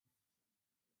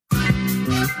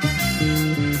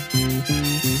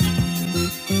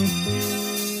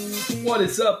What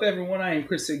is up, everyone? I am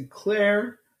Chris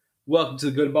Sinclair. Welcome to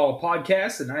the Good Ball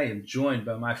Podcast, and I am joined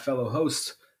by my fellow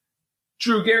host,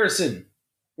 Drew Garrison.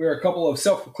 We're a couple of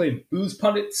self-proclaimed booze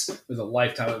pundits with a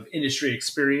lifetime of industry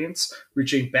experience,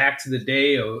 reaching back to the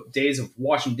days of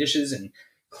washing dishes and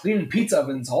cleaning pizza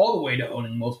ovens, all the way to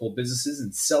owning multiple businesses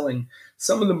and selling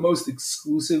some of the most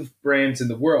exclusive brands in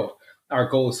the world. Our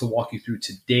goal is to walk you through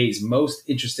today's most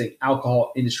interesting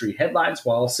alcohol industry headlines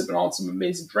while sipping on some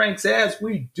amazing drinks as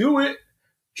we do it.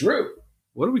 Drew,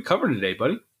 what are we covering today,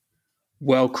 buddy?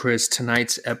 Well, Chris,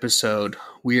 tonight's episode,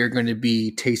 we are going to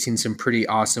be tasting some pretty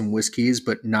awesome whiskeys,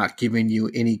 but not giving you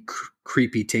any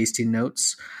creepy tasting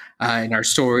notes. And our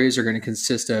stories are going to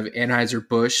consist of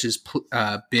Anheuser-Busch's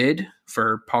bid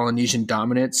for Polynesian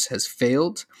dominance has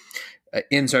failed.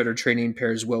 Insider trading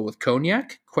pairs well with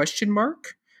cognac, ?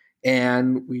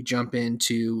 And we jump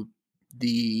into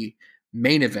the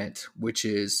main event, which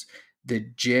is the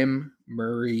Jim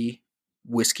Murray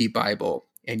Whiskey Bible.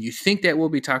 And you think that we'll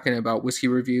be talking about whiskey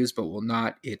reviews, but we'll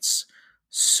not. It's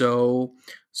so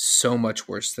much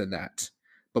worse than that.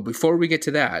 But before we get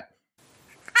to that,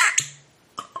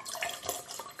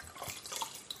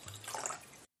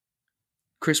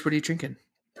 Chris, what are you drinking?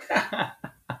 I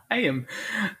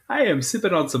am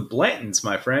sipping on some Blanton's,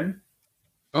 my friend.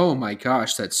 Oh my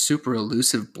gosh, that's super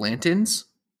elusive Blanton's.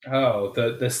 Oh,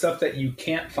 the stuff that you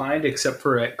can't find except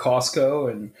for at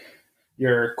Costco and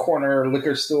your corner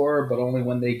liquor store, but only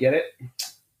when they get it.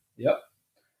 Yep.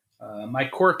 My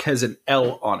cork has an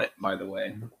L on it, by the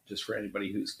way, just for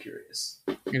anybody who's curious.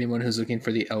 Anyone who's looking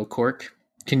for the L cork.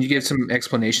 Can you give some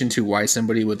explanation to why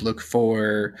somebody would look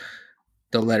for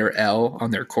the letter L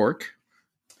on their cork?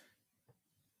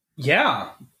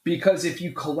 Yeah, because if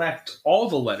you collect all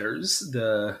the letters,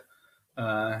 the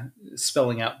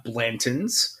spelling out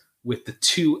Blanton's with the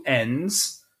two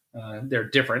N's, they're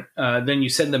different. Then you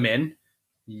send them in.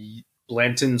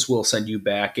 Blanton's will send you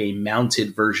back a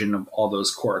mounted version of all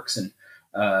those corks, and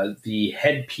the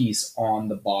headpiece on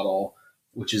the bottle,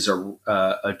 which is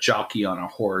a jockey on a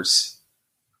horse,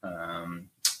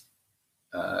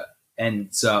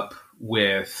 ends up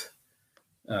with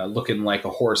looking like a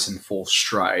horse in full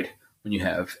stride when you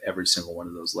have every single one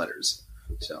of those letters.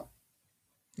 So,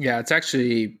 yeah, it's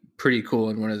actually pretty cool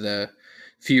and one of the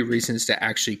few reasons to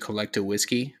actually collect a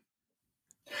whiskey.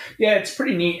 Yeah, it's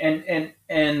pretty neat.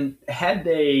 And had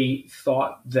they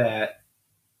thought that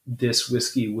this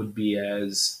whiskey would be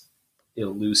as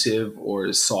elusive or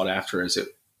as sought after as it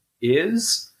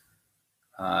is,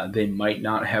 they might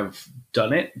not have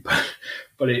done it.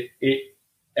 But it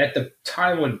at the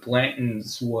time when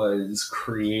Blanton's was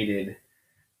created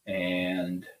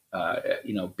and,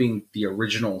 being the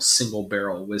original single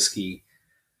barrel whiskey,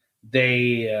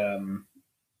 no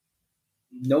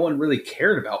one really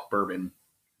cared about bourbon,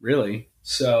 really.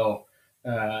 So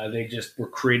they just were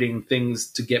creating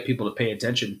things to get people to pay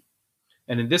attention.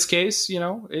 And in this case,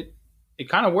 it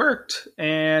kind of worked.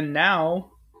 And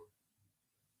now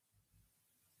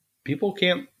people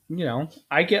can't,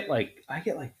 I get like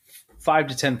 5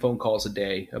 to 10 phone calls a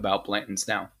day about Blanton's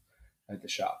now at the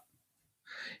shop.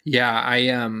 Yeah,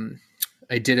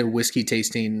 I did a whiskey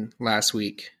tasting last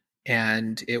week,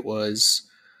 and it was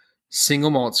single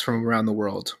malts from around the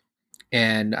world.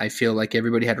 And I feel like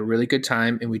everybody had a really good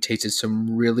time, and we tasted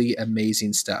some really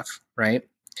amazing stuff, right?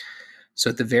 So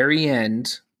at the very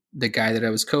end, the guy that I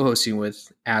was co-hosting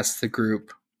with asked the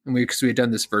group, and because we had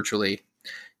done this virtually,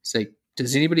 he's like,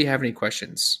 does anybody have any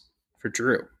questions for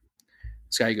Drew?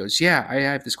 This guy goes, yeah, I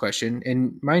have this question.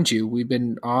 And mind you, we've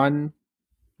been on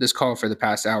this call for the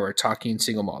past hour talking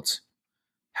single malts.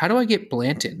 How do I get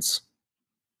Blanton's?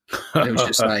 And it was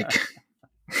just like...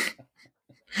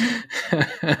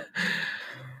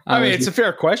 I mean, it's a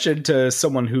fair question to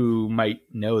someone who might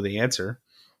know the answer.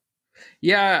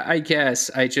 Yeah, I guess.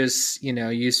 I just,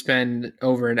 you spend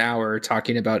over an hour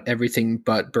talking about everything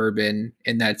but bourbon,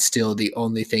 and that's still the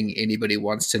only thing anybody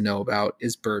wants to know about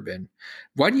is bourbon.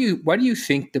 Why do you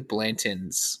think the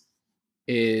Blanton's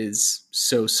is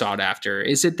so sought after?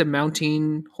 Is it the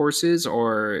mounting horses,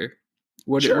 or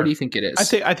what? Sure. What do you think it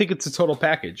is? I think it's a total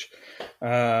package.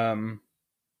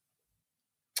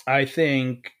 I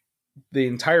think the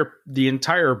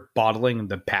entire bottling and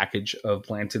the package of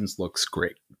Blanton's looks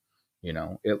great.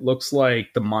 It looks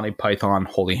like the Monty Python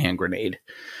Holy Hand Grenade.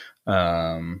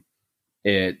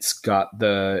 It's got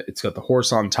the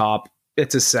horse on top.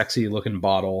 It's a sexy looking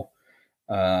bottle.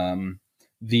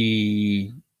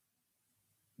 The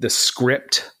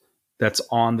script that's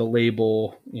on the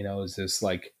label, is this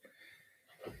like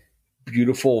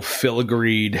beautiful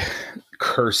filigreed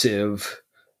cursive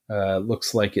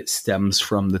Looks like it stems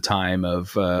from the time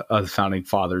of the founding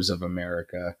fathers of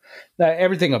America.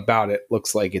 Everything about it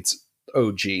looks like it's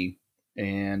OG,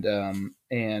 and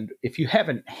if you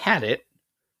haven't had it,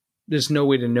 there's no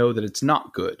way to know that it's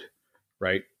not good,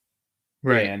 right?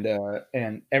 Right.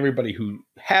 And everybody who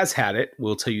has had it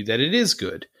will tell you that it is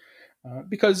good,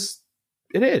 because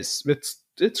it is.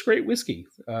 It's great whiskey.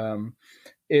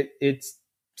 It's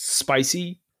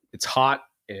spicy. It's hot.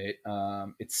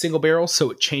 It's single barrel, so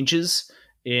it changes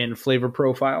in flavor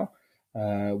profile,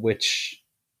 which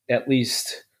at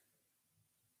least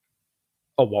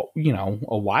a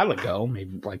while ago,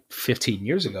 maybe like 15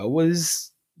 years ago,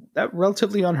 was that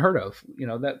relatively unheard of.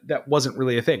 That wasn't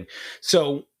really a thing.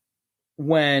 So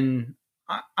when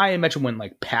I imagine when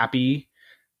like Pappy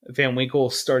Van Winkle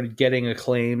started getting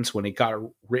acclaims, when it got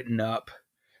written up,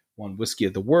 won Whiskey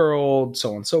of the World, so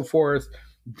on and so forth,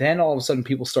 then all of a sudden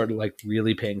people started like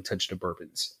really paying attention to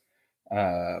bourbons.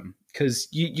 Because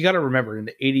you got to remember, in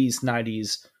the 80s,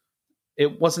 90s,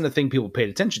 it wasn't a thing people paid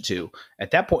attention to.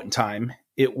 At that point in time,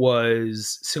 it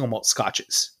was single malt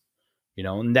scotches.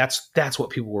 And that's what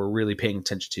people were really paying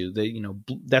attention to.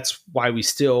 That's why we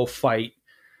still fight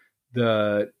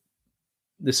the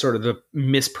sort of the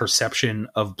misperception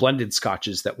of blended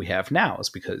scotches that we have now, is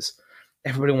because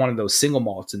everybody wanted those single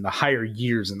malts and the higher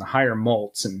years and the higher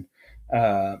malts, and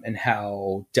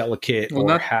how delicate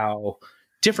or how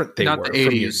different they were the 80s. from year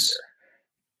to year.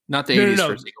 Not the 80s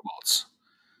for single malts.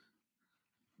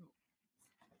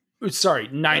 Sorry,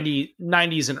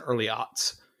 90s and early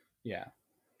aughts. Yeah.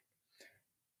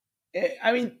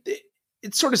 I mean,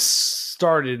 it sort of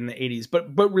started in the 80s,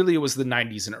 but really it was the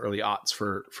 90s and early aughts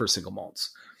for single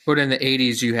malts. But in the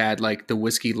 80s, you had like the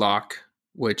whiskey lock,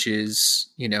 which is,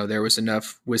 there was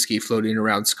enough whiskey floating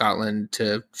around Scotland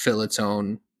to fill its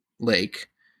own lake.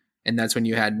 And that's when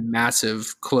you had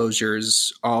massive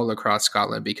closures all across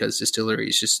Scotland, because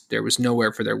distilleries there was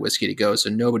nowhere for their whiskey to go. So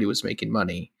nobody was making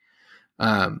money.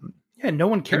 No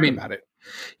one cared about it.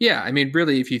 Yeah. I mean,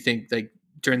 really, if you think like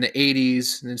during the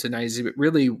 80s and into the 90s, it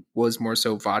really was more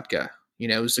so vodka.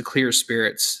 It was the clear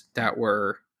spirits that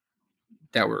were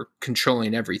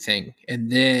controlling everything.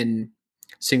 And then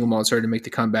single malt started to make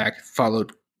the comeback,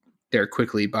 followed there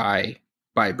quickly by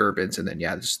bourbons. And then,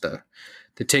 just the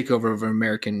takeover of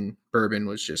American bourbon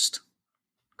was just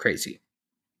crazy.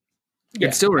 Yeah.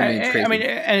 It still remains crazy. I mean,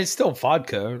 and it's still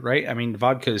vodka, right? I mean,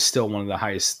 vodka is still one of the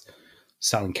highest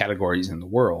selling categories in the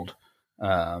world.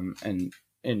 And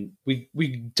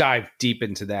we dive deep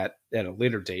into that at a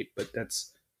later date, but it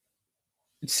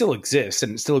still exists,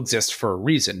 and it still exists for a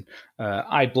reason.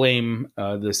 I blame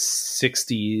the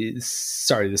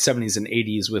 70s and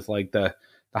 80s with like the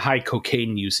high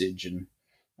cocaine usage, and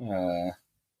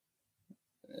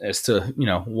as to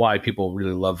why people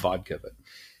really love vodka. But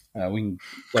we can,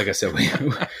 like I said, we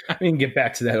can get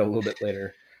back to that a little bit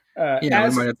later. We might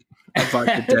have a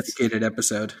vodka dedicated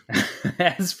episode.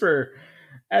 As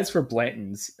for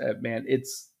Blanton's, man,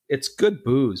 it's good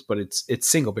booze, but it's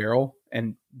single barrel,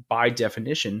 and by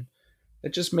definition,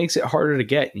 that just makes it harder to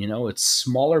get. It's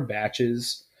smaller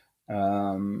batches.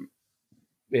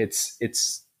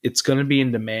 It's going to be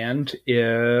in demand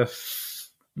if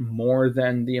more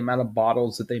than the amount of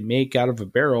bottles that they make out of a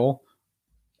barrel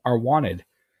are wanted.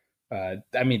 I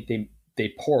mean,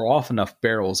 they pour off enough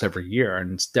barrels every year,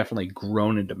 and it's definitely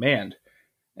grown in demand.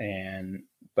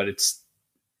 But it's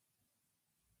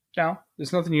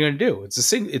there's nothing you're going to do. It's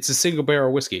a single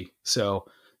barrel whiskey, so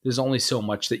there's only so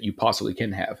much that you possibly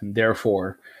can have, and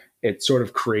therefore it sort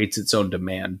of creates its own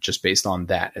demand just based on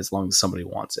that, as long as somebody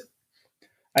wants it.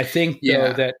 I think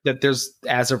though that there's,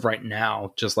 as of right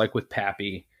now, just like with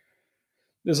Pappy,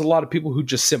 there's a lot of people who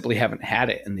just simply haven't had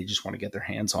it and they just want to get their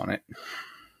hands on it.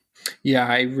 Yeah,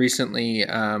 I recently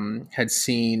had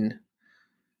seen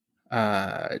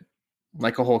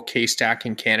like a whole case stack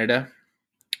in Canada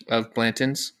of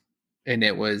Blanton's, and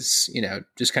it was,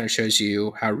 just kind of shows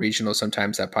you how regional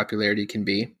sometimes that popularity can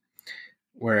be.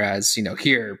 Whereas,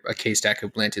 here a case stack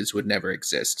of Blanton's would never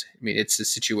exist. I mean, it's a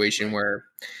situation where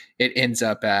it ends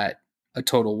up at a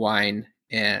Total Wine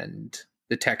and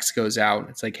the text goes out.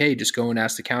 It's like, hey, just go and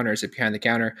ask the counter. Is it behind the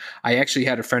counter? I actually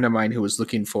had a friend of mine who was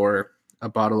looking for a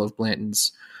bottle of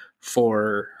Blanton's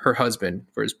for her husband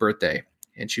for his birthday.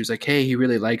 And she was like, hey, he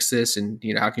really likes this. And,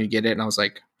 how can you get it? And I was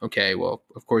like, okay, well,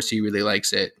 of course he really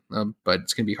likes it. But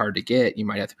it's going to be hard to get. You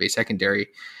might have to pay secondary.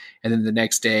 And then the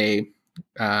next day,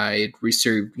 I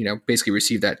basically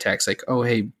received that text like, oh,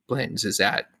 hey, Blanton's is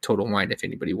at Total Wine if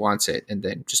anybody wants it. And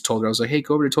then just told her, I was like, hey,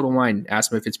 go over to Total Wine, ask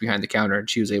them if it's behind the counter. And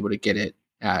she was able to get it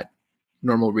at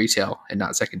normal retail and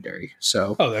not secondary.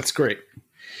 So, oh, that's great.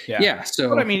 Yeah. So,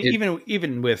 but I mean,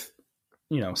 even with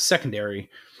secondary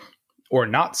or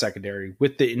not secondary,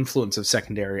 with the influence of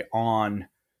secondary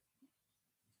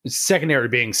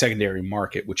being secondary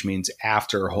market, which means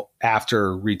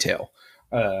after retail.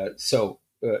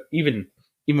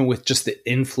 Even with just the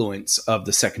influence of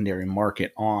the secondary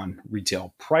market on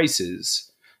retail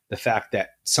prices, the fact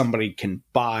that somebody can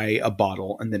buy a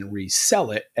bottle and then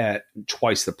resell it at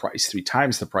twice the price, three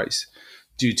times the price,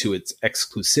 due to its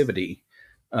exclusivity,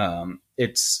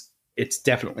 it's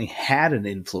definitely had an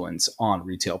influence on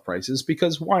retail prices,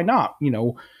 because why not?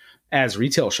 As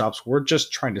retail shops, we're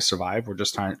just trying to survive. We're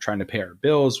just trying to pay our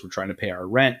bills. We're trying to pay our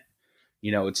rent.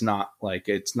 It's not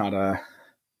a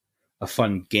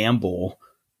fun gamble.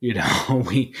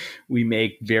 We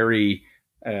make very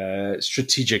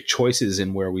strategic choices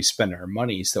in where we spend our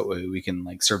money, so that way we can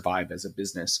survive as a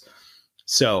business.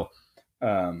 So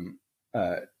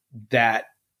that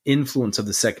influence of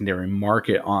the secondary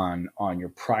market on your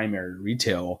primary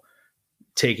retail,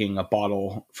 taking a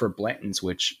bottle for Blanton's,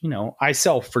 which I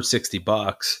sell for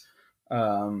 $60,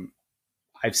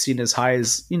 I've seen as high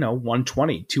as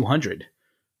 120, 200.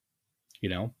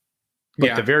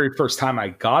 But the very first time I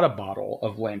got a bottle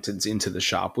of Blanton's into the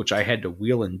shop, which I had to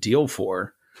wheel and deal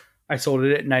for, I sold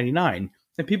it at 99,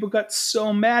 and people got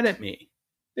so mad at me.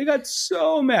 They got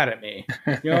so mad at me,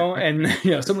 and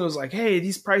someone was like, "Hey,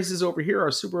 these prices over here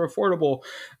are super affordable."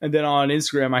 And then on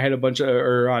Instagram,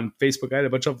 or on Facebook, I had a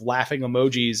bunch of laughing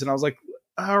emojis, and I was like,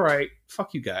 "All right,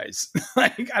 fuck you guys." I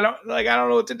don't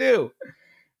know what to do.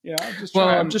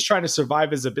 I'm just trying to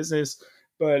survive as a business.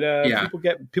 But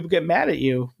people get mad at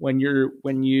you when they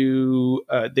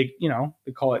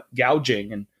call it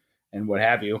gouging and what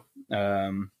have you,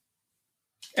 and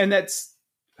that's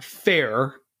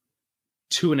fair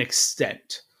to an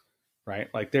extent, right?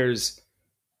 There's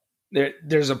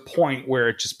a point where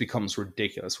it just becomes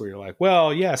ridiculous, where you're like,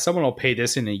 well, yeah, someone will pay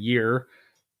this in a year,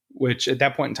 which at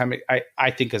that point in time,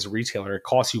 I think as a retailer, it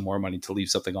costs you more money to leave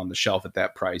something on the shelf at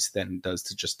that price than it does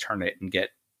to just turn it and get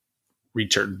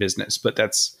return business. But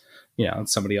that's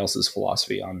it's somebody else's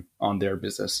philosophy on their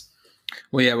business.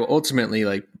 Well, yeah. Well,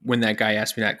 ultimately, when that guy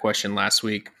asked me that question last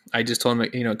week, I just told him,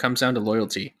 it comes down to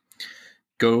loyalty.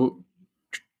 Go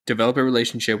develop a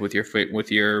relationship with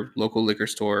your local liquor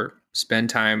store. Spend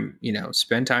time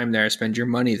there. Spend your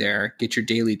money there. Get your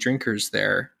daily drinkers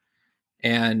there,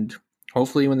 and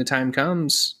hopefully, when the time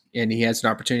comes and he has an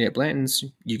opportunity at Blanton's,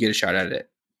 you get a shot at it.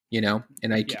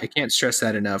 And I can't stress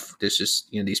that enough. There's just,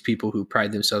 these people who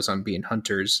pride themselves on being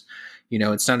hunters.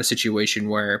 It's not a situation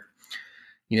where,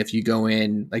 if you go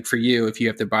in, for you, if you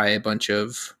have to buy a bunch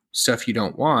of stuff you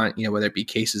don't want, whether it be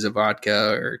cases of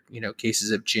vodka or,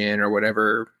 cases of gin or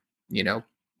whatever,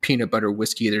 peanut butter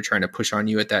whiskey they're trying to push on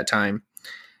you at that time,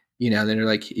 then they're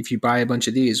like, if you buy a bunch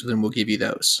of these, then we'll give you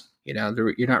those.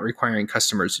 You're not requiring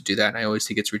customers to do that. And I always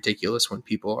think it's ridiculous when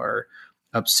people are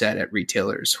upset at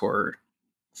retailers for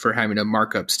having to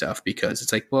mark up stuff, because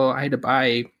it's like, well, I had to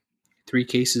buy 3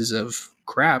 cases of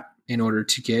crap in order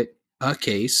to get a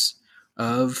case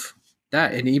of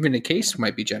that. And even a case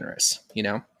might be generous,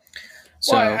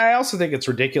 So well, I also think it's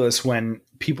ridiculous when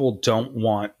people don't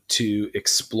want to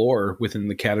explore within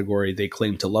the category they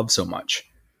claim to love so much.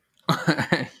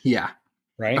 Yeah.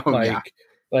 Right. Oh,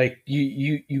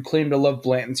 you claim to love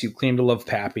Blanton's, you claim to love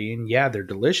Pappy, and yeah, they're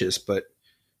delicious, but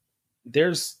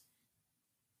there's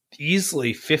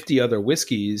easily 50 other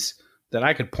whiskeys that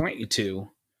I could point you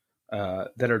to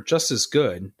that are just as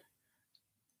good.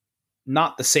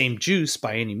 Not the same juice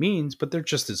by any means, but they're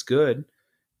just as good.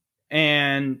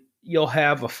 And you'll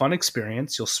have a fun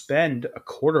experience. You'll spend a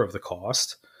quarter of the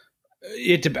cost.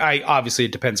 Obviously,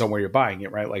 it depends on where you're buying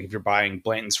it, right? If you're buying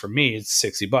Blanton's from me, it's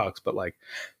 $60, but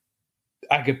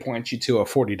I could point you to a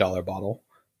 $40 bottle,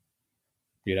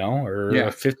 or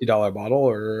a $50 bottle,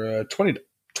 or a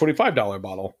 $25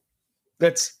 bottle.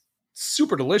 That's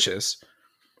super delicious.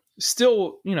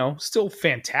 Still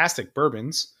fantastic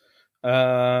bourbons.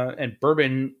 And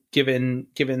bourbon, given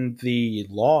the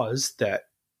laws that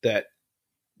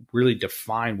really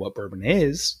define what bourbon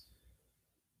is,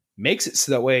 makes it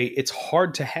so that way it's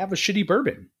hard to have a shitty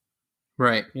bourbon.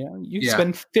 Right. You can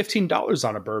spend $15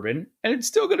 on a bourbon and it's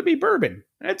still going to be bourbon.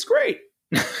 And it's great.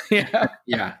 Yeah.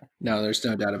 Yeah. No, there's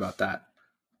no doubt about that.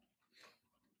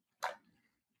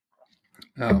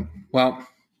 Well,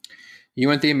 you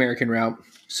went the American route.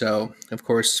 So, of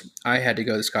course, I had to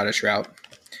go the Scottish route.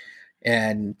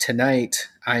 And tonight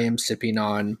I am sipping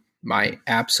on my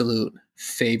absolute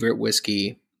favorite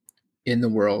whiskey in the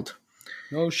world.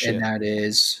 Oh, shit. And that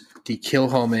is the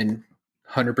Kilchoman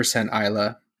 100%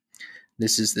 Isla.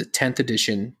 This is the 10th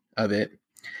edition of it.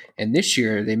 And this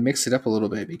year they mixed it up a little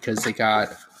bit because they got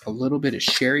a little bit of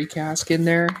sherry cask in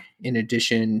there in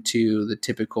addition to the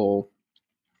typical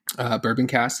bourbon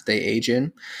cask that they age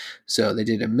in. So they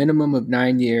did a minimum of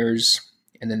 9 years,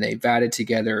 and then they vatted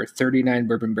together 39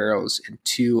 bourbon barrels and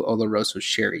 2 Oloroso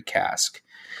sherry cask.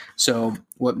 So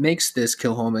what makes this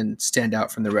Kilhoman stand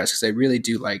out from the rest, because I really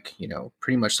do like,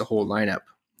 pretty much the whole lineup,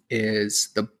 is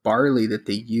the barley that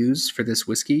they use for this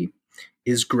whiskey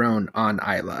is grown on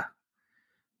Isla.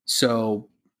 So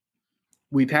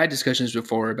we've had discussions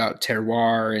before about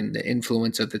terroir and the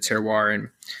influence of the terroir. And,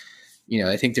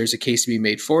 I think there's a case to be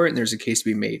made for it and there's a case to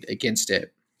be made against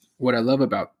it. What I love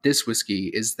about this whiskey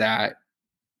is that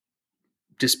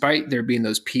despite there being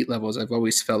those peat levels, I've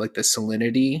always felt like the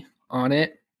salinity on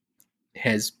it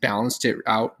has balanced it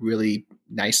out really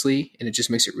nicely, and it just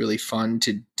makes it really fun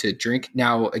to drink.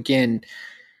 Now, again,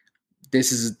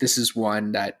 this is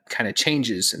one that kind of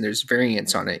changes, and there's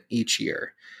variants on it each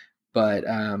year. But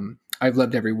I've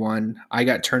loved every one. I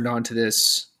got turned on to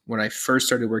this when I first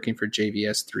started working for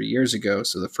JVS 3 years ago.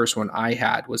 So the first one I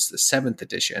had was the 7th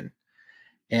edition,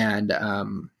 and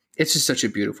it's just such a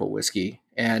beautiful whiskey,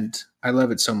 and I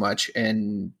love it so much.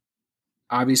 And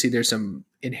obviously, there's some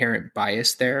inherent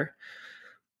bias there.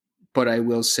 But I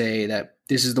will say that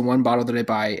this is the one bottle that I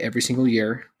buy every single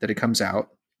year that it comes out,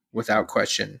 without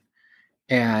question.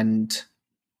 And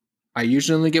I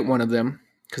usually only get one of them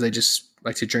because I just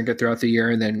like to drink it throughout the year,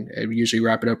 and then I usually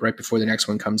wrap it up right before the next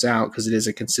one comes out because it is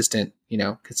a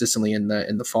consistently in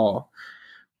the fall.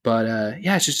 But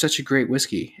yeah, it's just such a great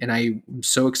whiskey, and I'm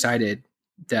so excited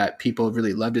that people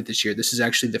really loved it this year. This is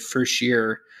actually the first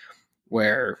year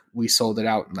where we sold it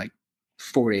out in like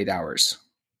 48 hours,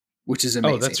 which is Oh,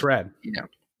 amazing. that's rad.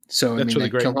 So That's really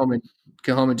great.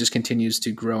 Kilhoman just continues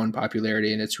to grow in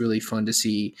popularity, and it's really fun to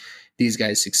see these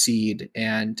guys succeed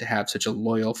and to have such a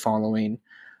loyal following.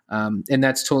 And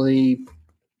that's totally,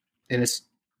 and it's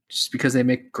just because they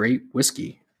make great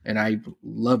whiskey, and I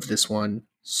love this one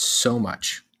so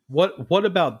much. What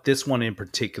about this one in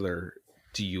particular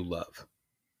do you love?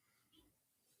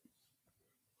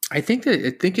 I think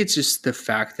it's just the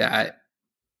fact that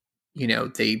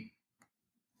they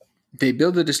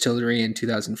built a distillery in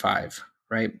 2005,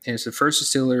 right? And it's the first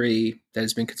distillery that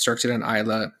has been constructed on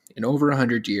Isla in over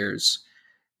 100 years.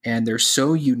 And they're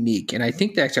so unique. And I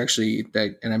think that's actually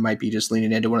that, and I might be just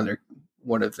leaning into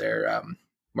one of their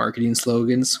marketing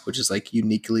slogans, which is like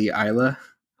uniquely Isla,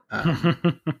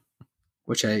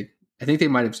 which I think they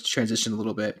might have transitioned a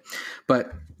little bit,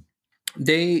 but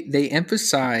they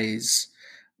emphasize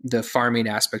the farming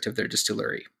aspect of their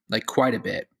distillery like quite a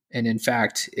bit. And in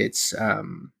fact, it's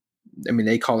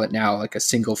they call it now like a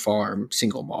single farm,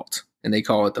 single malt, and they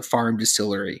call it the farm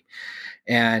distillery.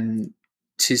 And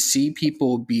to see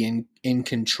people being in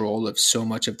control of so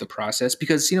much of the process,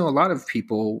 because, a lot of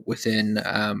people within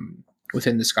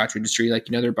the Scotch industry, like,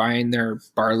 they're buying their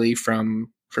barley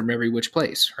from every which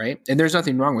place. Right. And there's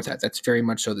nothing wrong with that. That's very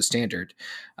much so the standard.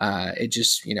 It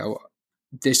just,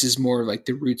 this is more like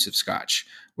the roots of Scotch,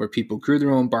 where people grew their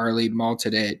own barley,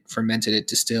 malted it, fermented it,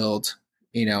 distilled,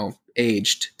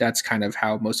 aged. That's kind of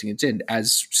how most things did.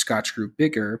 As Scotch grew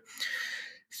bigger,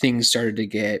 things started to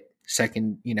get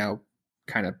second,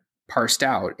 kind of parsed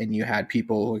out, and you had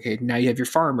people, okay, now you have your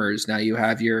farmers, now you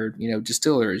have your,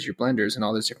 distillers, your blenders, and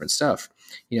all this different stuff.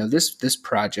 This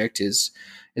project is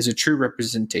a true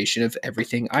representation of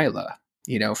everything Isla,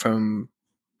 from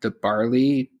the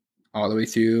barley all the way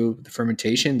through the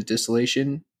fermentation, the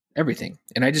distillation, everything.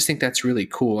 And I just think that's really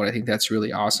cool. And I think that's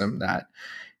really awesome that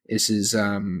this is,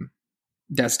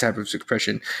 that's the type of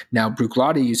expression. Now,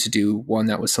 Bruichladdich used to do one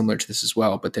that was similar to this as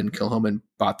well, but then Kilhoman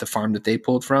bought the farm that they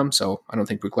pulled from. So I don't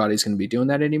think Bruichladdich is going to be doing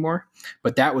that anymore.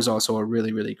 But that was also a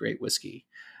really, really great whiskey.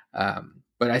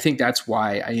 But I think that's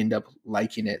why I end up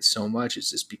liking it so much,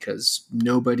 is just because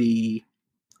nobody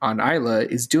on Isla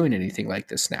is doing anything like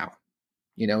this now.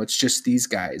 It's just these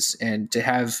guys. And to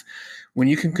have, when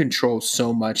you can control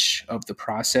so much of the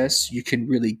process, you can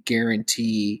really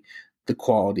guarantee the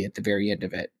quality at the very end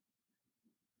of it.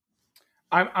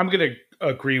 I'm going to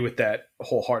agree with that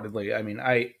wholeheartedly. I mean,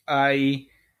 I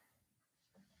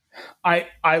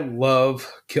love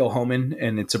Kilhoman,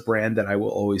 and it's a brand that I will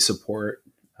always support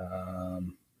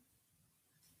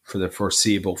for the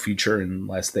foreseeable future,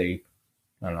 unless they,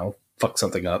 I don't know, fuck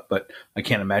something up. But I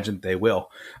can't imagine that they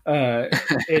will.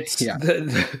 It's Yeah.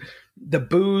 the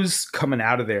booze coming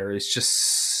out of there is just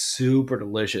super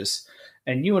delicious.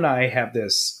 And you and I have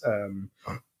this.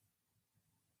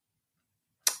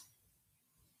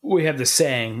 We have the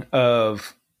saying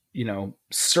of,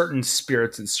 certain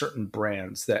spirits and certain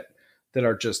brands that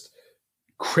are just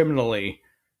criminally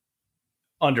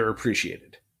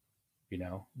underappreciated.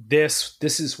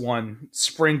 This is one.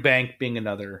 Springbank being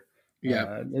another.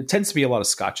 Yeah. It tends to be a lot of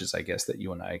scotches, I guess, that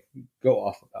you and I go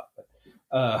off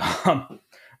about.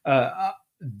 But,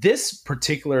 this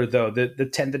particular, though, the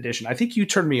 10th edition, I think you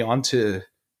turned me on to.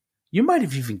 You might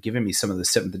have even given me some of the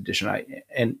 7th edition.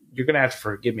 And you're going to have to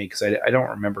forgive me because I don't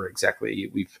remember exactly.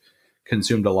 We've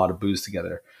consumed a lot of booze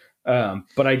together,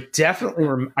 but I definitely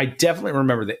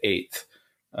remember the 8th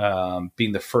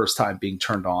being the first time being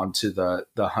turned on to the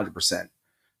 100%.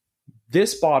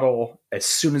 This bottle, as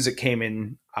soon as it came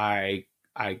in, I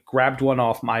grabbed one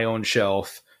off my own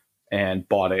shelf and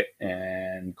bought it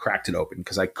and cracked it open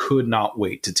because I could not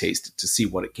wait to taste it to see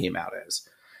what it came out as.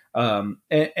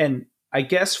 And I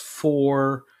guess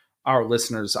for our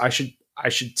listeners, I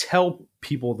should tell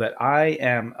people that I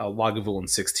am a Lagavulin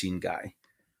 16 guy.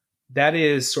 That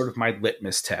is sort of my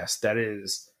litmus test. That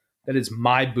is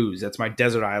my booze. That's my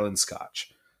desert island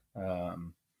scotch.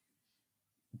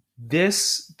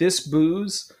 This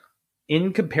booze,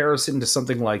 in comparison to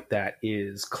something like that,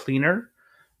 is cleaner.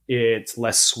 It's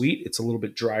less sweet. It's a little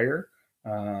bit drier.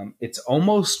 It's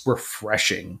almost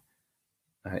refreshing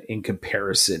in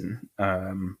comparison.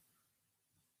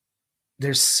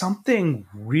 There's something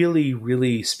really,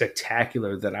 really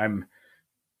spectacular that I'm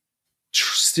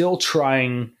still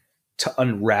trying to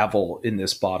unravel in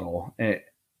this bottle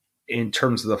in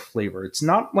terms of the flavor. It's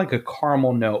not like a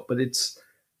caramel note, but it's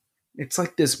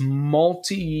like this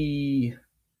malty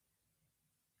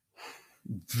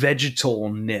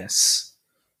vegetalness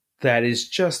that is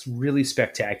just really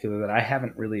spectacular that I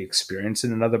haven't really experienced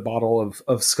in another bottle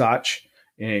of scotch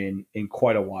in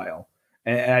quite a while.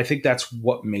 And I think that's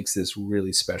what makes this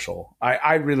really special.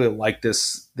 I really like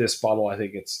this bottle. I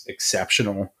think it's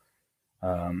exceptional.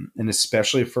 And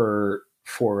especially for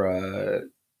a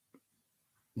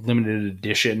limited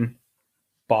edition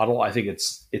bottle, I think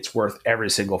it's worth every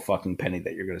single fucking penny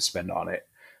that you're going to spend on it.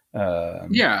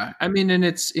 Yeah, I mean, and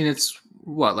it's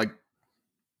what, like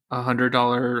 $100,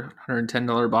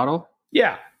 $110 bottle.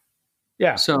 Yeah,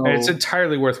 So and it's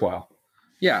entirely worthwhile.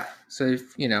 Yeah, so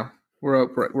if,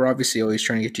 we're obviously always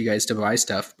trying to get you guys to buy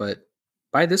stuff, but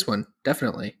buy this one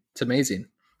definitely. It's amazing.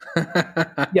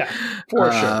 Yeah,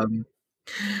 for sure.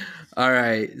 All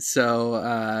right,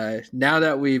 so now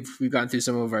that we've gone through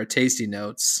some of our tasting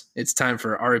notes, it's time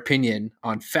for our opinion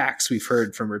on facts we've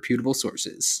heard from reputable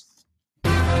sources.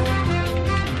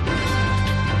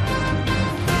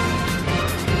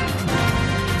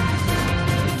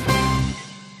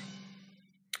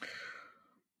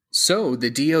 So the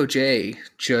DOJ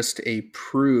just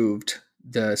approved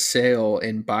the sale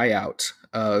and buyout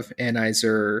of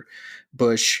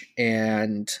Anheuser-Busch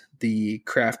and the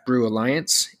Craft Brew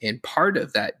Alliance. And part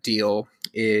of that deal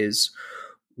is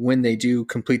when they do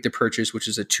complete the purchase, which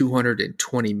is a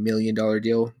 $220 million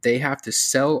deal, they have to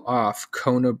sell off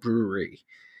Kona Brewery.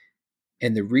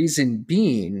 And the reason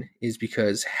being is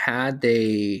because have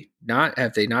they not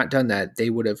done that,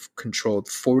 they would have controlled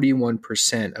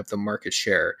 41% of the market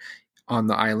share on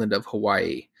the island of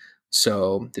Hawaii.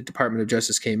 So the Department of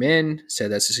Justice came in,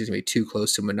 said that's going to be too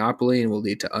close to monopoly and will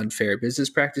lead to unfair business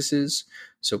practices.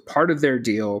 So part of their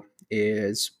deal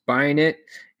is buying it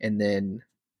and then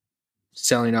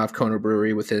selling off Kona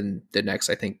Brewery within the next,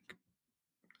 I think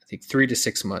 3 to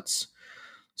 6 months.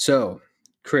 So,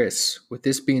 Chris, with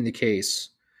this being the case,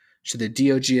 should the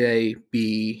DOJ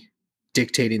be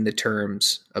dictating the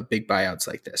terms of big buyouts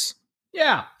like this?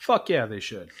 Yeah, fuck yeah, they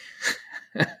should.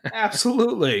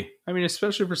 Absolutely. I mean,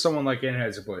 especially for someone like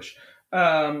Anheuser-Busch.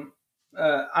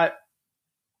 I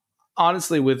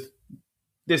honestly, with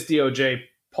this DOJ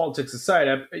politics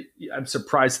aside, I'm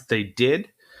surprised that they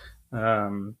did.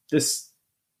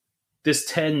 This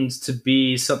tends to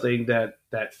be something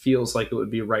that feels like it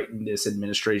would be right in this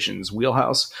administration's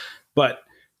wheelhouse, but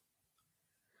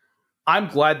I'm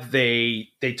glad that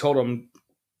they told them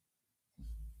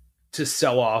to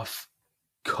sell off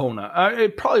Kona.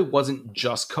 It probably wasn't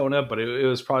just Kona, but it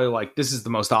was probably like, this is the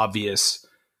most obvious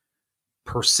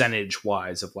percentage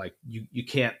wise of like, you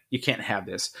can't have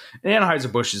this. And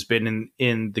Anheuser-Busch has been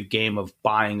in the game of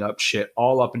buying up shit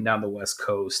all up and down the West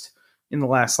Coast in the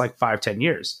last like 5-10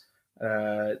 years.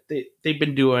 They've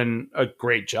been doing a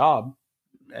great job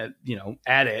at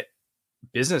it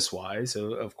business wise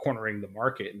of cornering the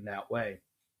market in that way,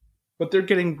 but they're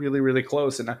getting really, really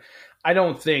close. And I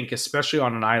don't think, especially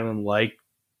on an island like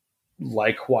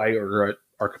Hawaii or an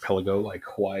archipelago like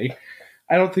Hawaii,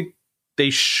 I don't think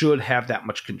they should have that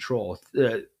much control.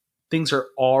 Things are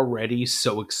already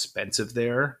so expensive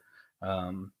there.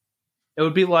 It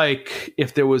would be like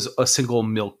if there was a single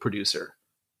milk producer.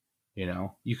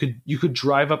 You could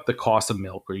drive up the cost of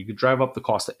milk, or you could drive up the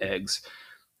cost of eggs,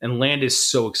 and land is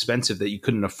so expensive that you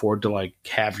couldn't afford to like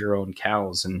have your own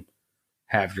cows and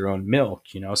have your own milk,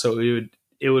 so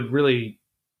it would really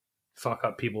fuck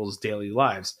up people's daily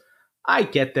lives. I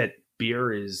get that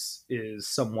beer is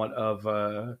somewhat of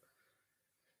a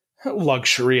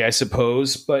luxury, I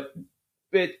suppose, but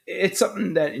it's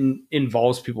something that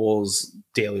involves people's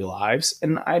daily lives,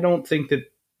 and I don't think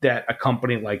that a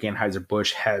company like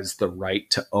Anheuser-Busch has the right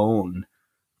to own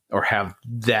or have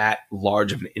that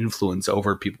large of an influence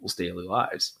over people's daily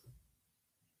lives.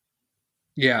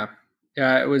 Yeah,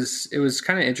 yeah. It was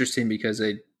kind of interesting because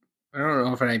I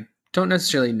don't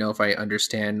necessarily know if I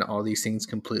understand all these things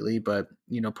completely, but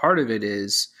part of it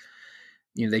is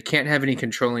they can't have any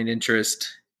controlling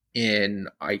interest in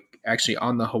like actually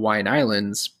on the Hawaiian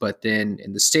Islands, but then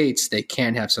in the States they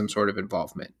can have some sort of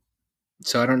involvement.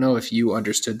 So I don't know if you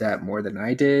understood that more than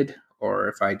I did, or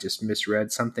if I just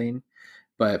misread something.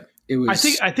 But it I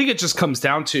think was I think it just comes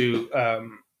down to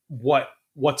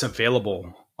what's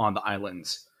available on the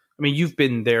islands. I mean, you've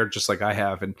been there just like I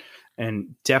have,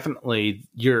 and definitely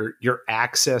your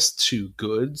access to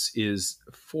goods is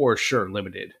for sure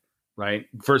limited, right?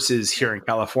 Versus here in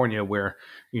California, where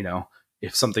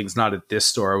if something's not at this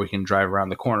store, we can drive around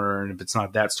the corner, and if it's not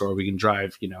at that store, we can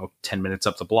drive 10 minutes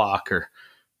up the block, or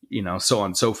so on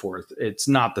and so forth. It's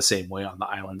not the same way on the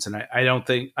islands, and I don't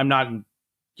think I'm not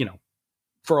you know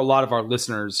for a lot of our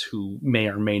listeners who may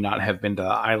or may not have been to the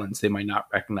islands, they might not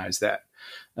recognize that.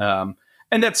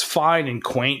 And that's fine and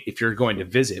quaint if you're going to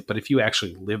visit, but if you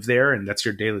actually live there and that's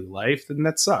your daily life, then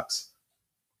that sucks.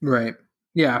 right.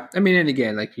 Yeah, I mean, and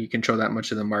again, like you control that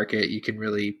much of the market, you can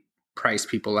really price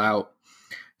people out.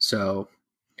 So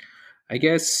I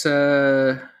guess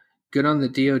good on the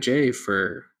DOJ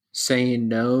for saying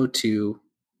no to,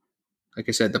 like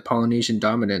I said, the Polynesian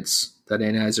dominance that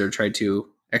Anheuser tried to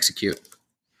execute.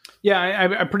 Yeah,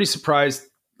 I'm pretty surprised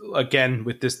again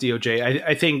with this DOJ.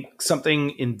 I think something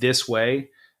in this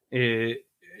way,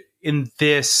 in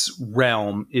this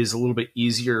realm, is a little bit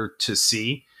easier to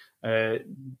see.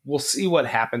 We'll see what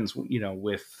happens,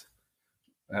 with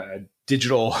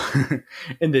digital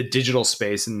in the digital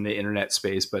space and the internet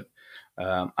space, but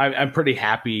I'm pretty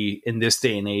happy in this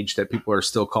day and age that people are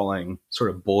still calling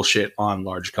sort of bullshit on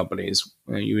large companies.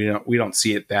 We don't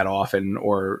see it that often,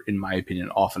 or in my opinion,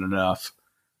 often enough.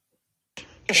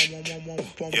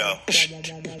 Yo.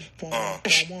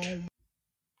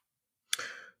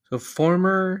 So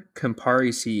former Campari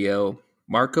CEO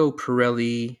Marco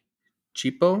Pirelli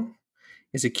Cipo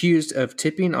is accused of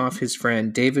tipping off his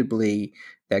friend David Blee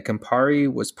that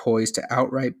Campari was poised to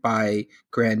outright buy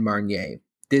Grand Marnier.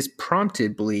 This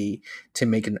prompted Blee to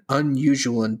make an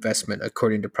unusual investment,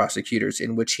 according to prosecutors,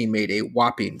 in which he made a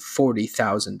whopping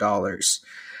 $40,000.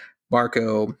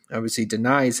 Marco obviously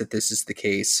denies that this is the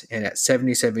case, and at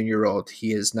 77-year-old,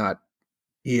 he is not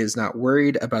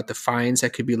worried about the fines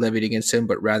that could be levied against him,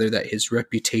 but rather that his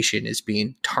reputation is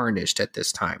being tarnished at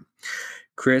this time.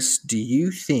 Chris, do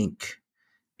you think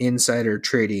insider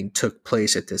trading took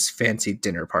place at this fancy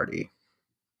dinner party?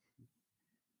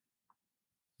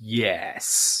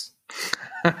 Yes.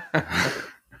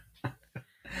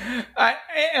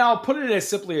 I'll put it as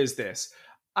simply as this.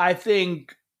 I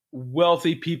think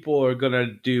wealthy people are going to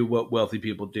do what wealthy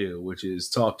people do, which is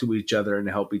talk to each other and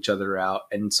help each other out.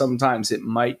 And sometimes it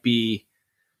might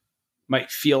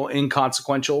feel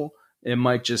inconsequential. It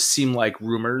might just seem like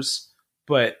rumors.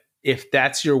 But if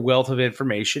that's your wealth of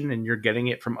information and you're getting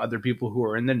it from other people who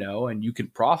are in the know and you can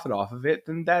profit off of it,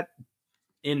 then that,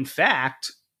 in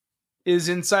fact, is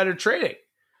insider trading.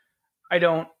 I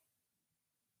don't,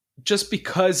 just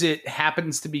because it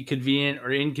happens to be convenient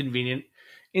or inconvenient,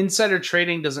 insider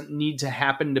trading doesn't need to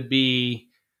happen to be,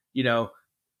 I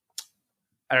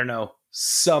don't know,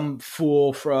 some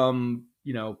fool from,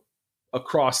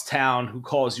 across town who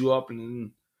calls you up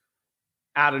and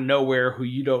out of nowhere who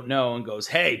you don't know and goes,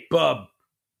 "Hey, bub,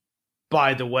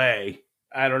 by the way,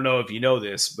 I don't know if you know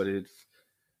this, but if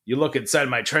you look inside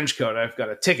my trench coat, I've got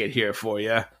a ticket here for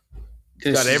you.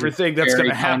 It's got everything that's going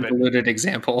to happen." Convoluted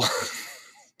example.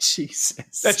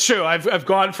 Jesus. That's true. I've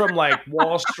gone from like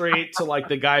Wall Street to like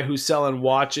the guy who's selling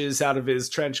watches out of his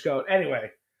trench coat.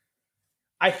 Anyway,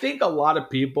 I think a lot of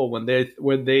people when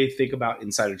they think about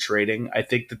insider trading, I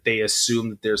think that they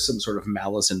assume that there's some sort of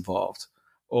malice involved,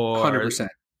 or 100%.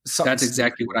 That's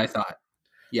exactly what I thought.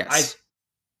 Yes.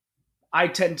 I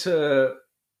tend to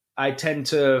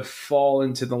fall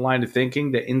into the line of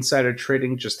thinking that insider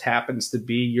trading just happens to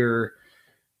be your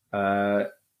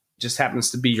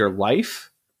life.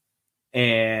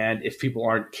 And if people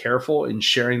aren't careful in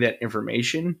sharing that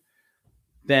information,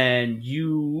 then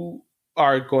you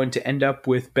are going to end up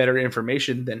with better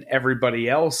information than everybody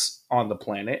else on the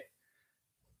planet.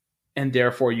 and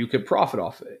therefore you could profit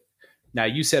off of it. Now,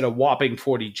 you said a whopping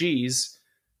 40 G's.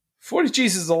 40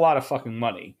 G's is a lot of fucking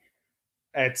money.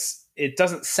 It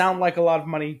doesn't sound like a lot of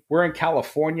money. We're in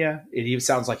California. It even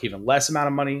sounds like even less amount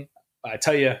of money. I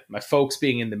tell you, my folks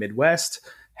being in the Midwest,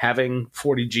 having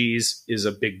 40 G's is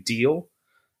a big deal.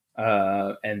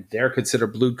 And they're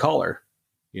considered blue collar,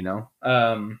 you know?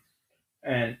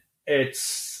 And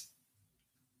it's,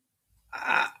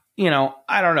 I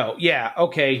don't know. Yeah,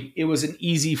 okay. It was an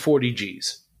easy 40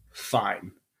 G's.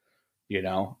 Fine.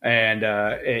 And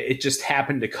it just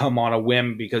happened to come on a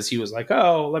whim because he was like,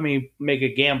 oh, let me make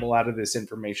a gamble out of this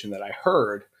information that I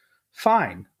heard.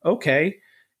 Fine. Okay.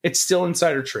 It's still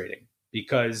insider trading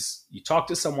because you talk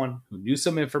to someone who knew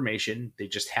some information. They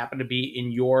just happen to be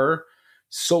in your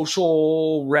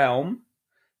social realm.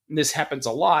 And this happens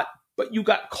a lot, but you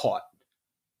got caught.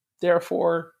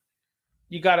 Therefore,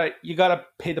 you gotta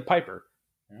pay the piper.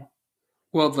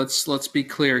 Well, let's be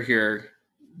clear here.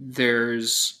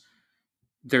 There's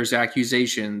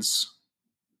accusations.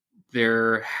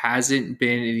 There hasn't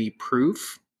been any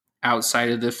proof outside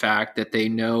of the fact that they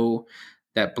know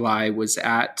that Bly was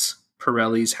at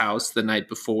Pirelli's house the night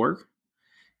before,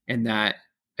 and that,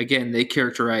 again, they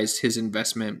characterized his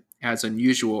investment as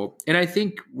unusual. And I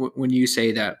think when you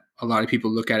say that a lot of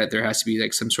people look at it, there has to be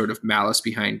like some sort of malice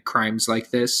behind crimes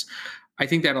like this. I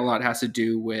think that a lot has to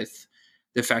do with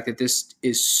the fact that this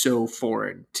is so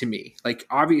foreign to me. Like,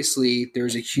 obviously,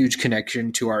 there's a huge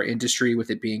connection to our industry with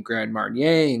it being Grand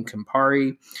Marnier and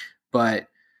Campari, but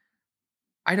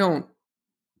I don't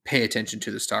pay attention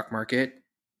to the stock market.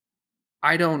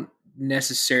 I don't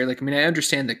necessarily, like, I mean, I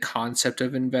understand the concept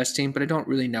of investing, but I don't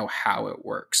really know how it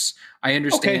works. I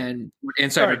understand what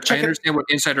insider, Right, I understand what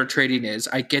insider trading is.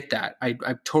 I get that. I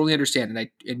totally understand.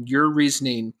 And your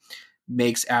reasoning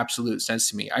makes absolute sense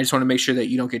to me. I just want to make sure that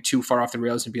you don't get too far off the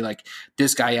rails and be like,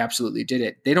 this guy absolutely did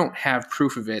it. They don't have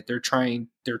proof of it. They're trying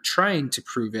to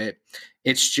prove it.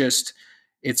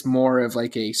 It's more of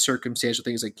like a circumstantial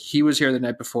thing. It's like, he was here the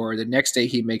night before, the next day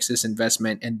he makes this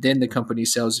investment, and then the company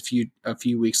sells a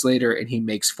few weeks later and he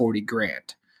makes 40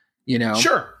 grand,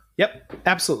 Sure. Yep.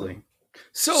 Absolutely.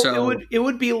 So it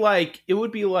would be like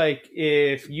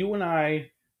if you and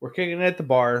I were kicking it at the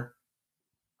bar,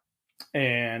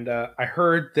 and I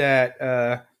heard that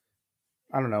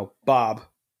I don't know, Bob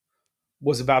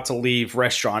was about to leave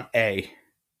restaurant A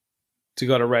to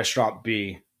go to restaurant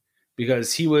B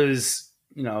because he was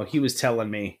telling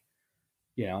me,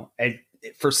 and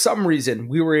for some reason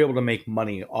we were able to make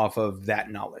money off of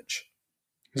that knowledge.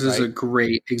 this is a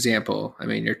great example. I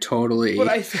mean, you're totally. But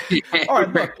all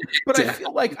right, look. But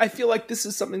I feel like this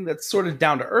is something that's sort of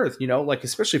down to earth. Like,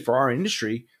 especially for our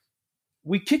industry,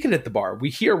 we kick it at the bar. We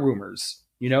hear rumors.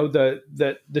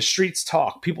 The streets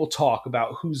talk. People talk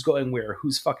about who's going where,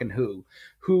 who's fucking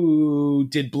who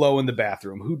did blow in the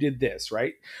bathroom, who did this.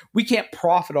 Right? We can't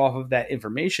profit off of that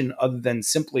information other than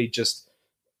simply just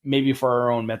maybe for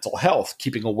our own mental health,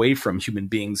 keeping away from human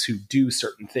beings who do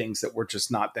certain things that we're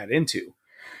just not that into.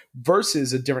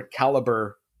 Versus a different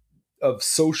caliber of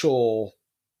social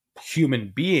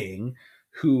human being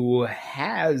who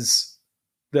has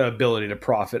the ability to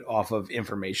profit off of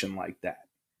information like that.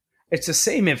 It's the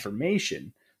same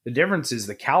information. The difference is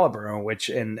the caliber in which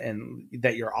and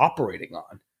that you're operating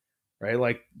on, right?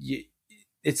 Like,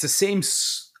 it's the same.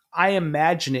 I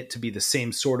imagine it to be the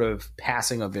same sort of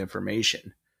passing of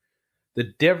information.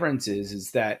 The difference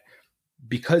is that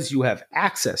because you have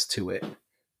access to it,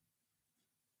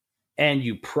 and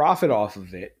you profit off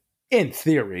of it, in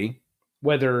theory,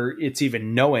 whether it's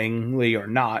even knowingly or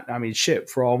not. I mean, shit,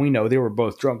 for all we know, they were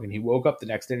both drunk, and he woke up the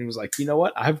next day and he was like, you know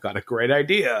what? I've got a great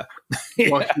idea.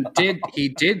 Well, he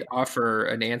did offer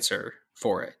an answer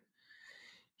for it.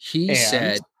 He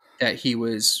said that he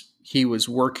was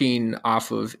working off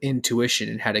of intuition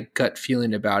and had a gut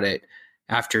feeling about it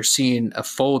after seeing a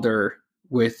folder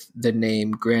with the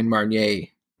name Grand Marnier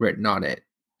written on it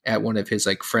at one of his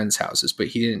like friends' houses, but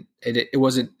he didn't. It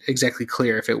wasn't exactly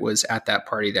clear if it was at that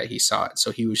party that he saw it. So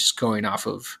he was just going off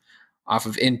of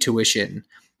intuition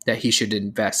that he should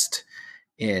invest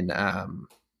in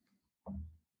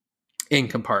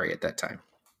Campari at that time.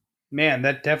 Man,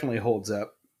 that definitely holds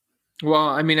up. Well,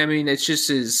 I mean, it's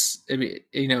just as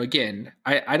again,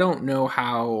 I don't know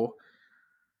how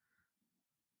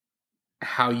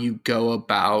you go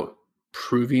about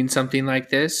proving something like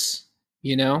this,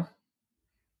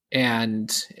 and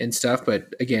stuff.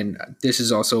 But again, this is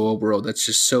also a world that's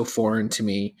just so foreign to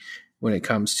me when it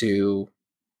comes to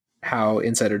how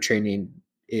insider trading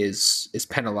is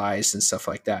penalized and stuff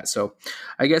like that. So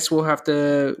I guess we'll have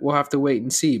to wait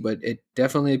and see. But it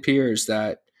definitely appears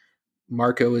that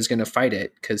Marco is going to fight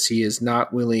it because he is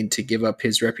not willing to give up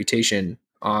his reputation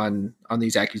on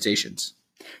these accusations.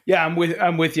 Yeah,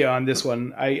 I'm with you on this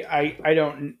one. I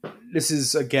don't. This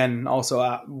is again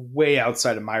also way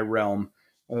outside of my realm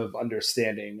of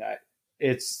understanding.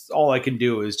 It's all I can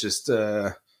do is just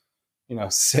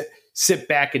sit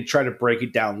back and try to break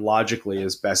it down logically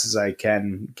as best as I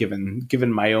can,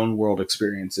 given my own world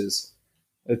experiences.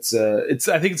 It's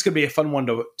I think it's going to be a fun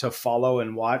one to follow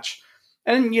and watch.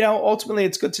 And ultimately,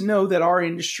 it's good to know that our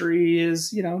industry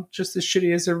is just as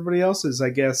shitty as everybody else's,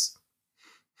 I guess.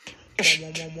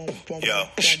 Yo.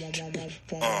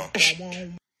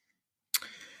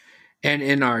 And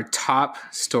in our top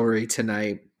story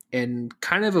tonight, and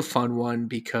kind of a fun one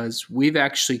because we've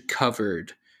actually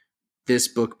covered this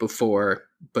book before,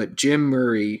 but Jim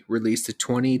Murray released the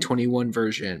 2021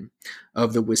 version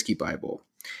of the Whiskey Bible.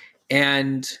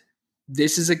 And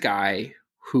this is a guy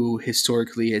who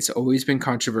historically has always been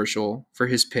controversial for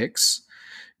his picks,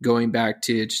 going back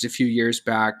to just a few years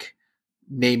back,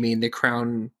 naming the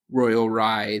Crown Royal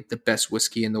Rye the best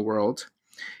whiskey in the world,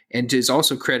 and is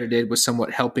also credited with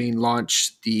somewhat helping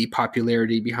launch the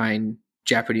popularity behind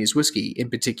Japanese whiskey, in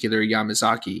particular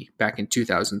Yamazaki, back in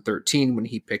 2013 when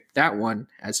he picked that one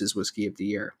as his whiskey of the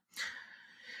year.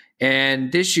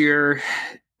 And this year,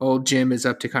 old Jim is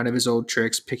up to kind of his old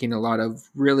tricks, picking a lot of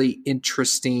really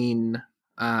interesting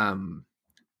choices.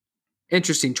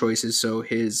 So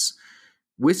his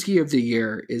whiskey of the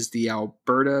year is the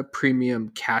Alberta Premium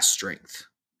Cask Strength.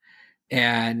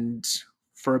 And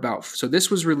so this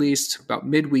was released about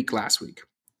midweek last week.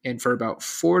 And for about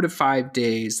 4 to 5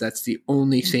 days, that's the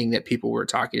only thing that people were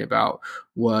talking about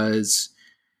was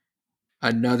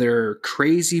another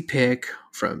crazy pick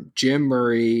from Jim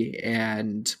Murray.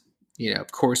 And,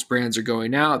 of course, brands are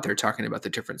going out. They're talking about the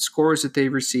different scores that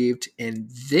they've received. And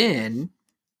then,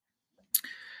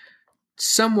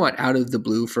 somewhat out of the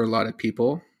blue for a lot of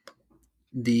people,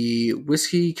 the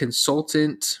whiskey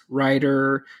consultant,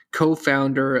 writer,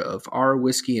 co-founder of Our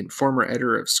Whiskey and former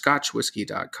editor of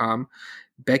ScotchWhiskey.com,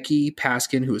 Becky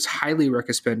Paskin, who is highly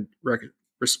respected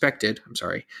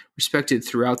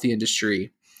throughout the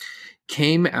industry,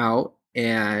 came out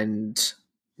and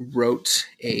wrote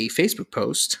a Facebook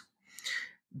post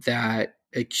that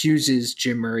accuses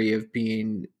Jim Murray of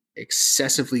being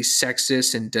excessively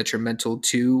sexist and detrimental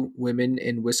to women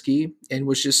in whiskey, and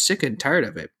was just sick and tired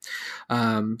of it.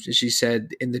 She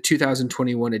said in the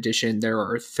 2021 edition, there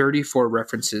are 34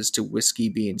 references to whiskey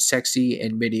being sexy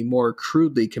and many more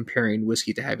crudely comparing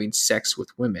whiskey to having sex with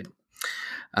women.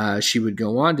 She would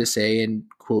go on to say, and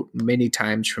quote many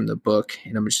times from the book,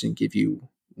 and I'm just going to give you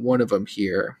one of them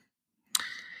here.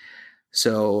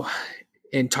 So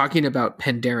in talking about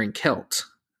Penderyn Celt,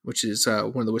 which is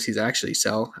one of the whiskeys I actually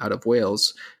sell out of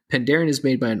Wales, Penderyn is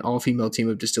made by an all-female team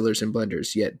of distillers and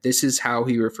blenders, yet this is how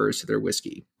he refers to their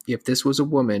whiskey. If this was a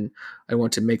woman, I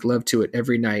want to make love to it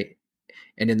every night,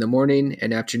 and in the morning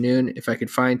and afternoon, if I could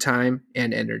find time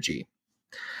and energy.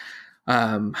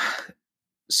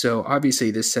 So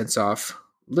obviously this sets off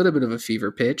a little bit of a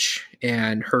fever pitch,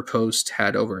 and her post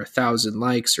had over 1,000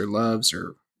 likes or loves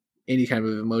or any kind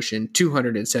of emotion,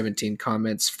 217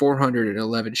 comments,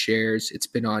 411 shares. It's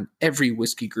been on every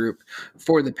whiskey group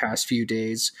for the past few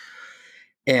days.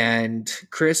 And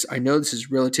Chris, I know this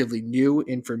is relatively new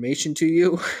information to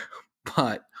you,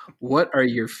 but what are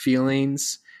your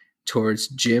feelings towards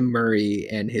Jim Murray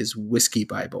and his Whiskey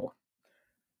Bible?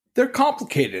 They're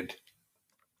complicated.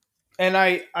 And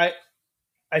I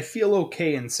feel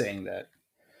okay in saying that.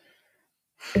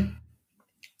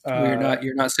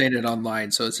 You're not saying it online,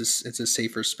 so it's a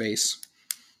safer space.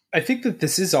 I think that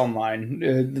this is online.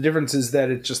 The difference is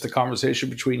that it's just a conversation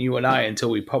between you and I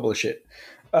until we publish it.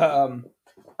 But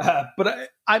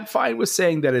I'm fine with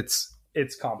saying that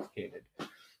it's complicated.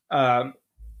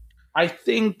 I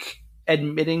think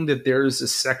admitting that there's a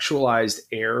sexualized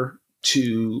air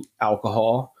to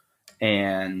alcohol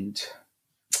and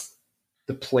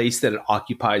the place that it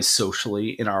occupies socially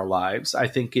in our lives, I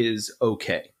think is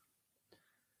okay.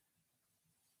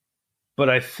 But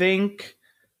I think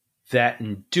that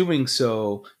in doing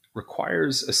so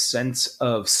requires a sense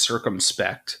of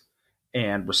circumspect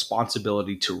and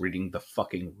responsibility to reading the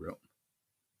fucking room.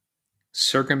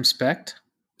 Circumspect?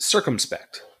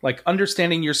 Circumspect. Like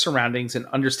understanding your surroundings and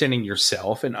understanding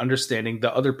yourself and understanding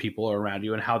the other people around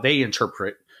you and how they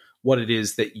interpret what it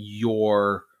is that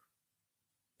you're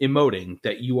emoting,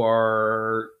 that you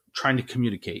are trying to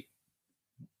communicate.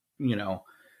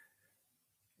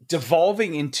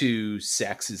 Devolving into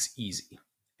sex is easy.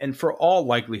 And for all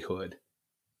likelihood,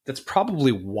 that's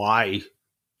probably why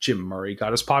Jim Murray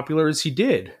got as popular as he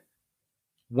did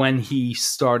when he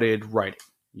started writing,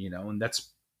 and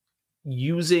that's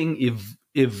using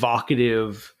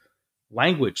evocative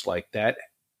language like that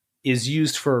is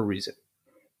used for a reason.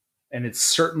 And it's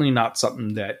certainly not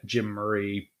something that Jim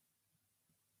Murray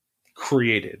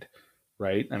created,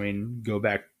 right? I mean, go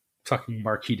back fucking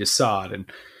Marquis de Sade and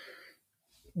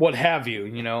what have you,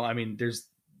 you know? I mean, there's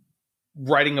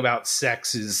writing about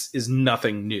sex is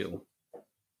nothing new.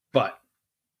 But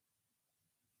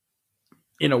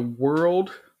in a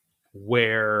world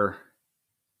where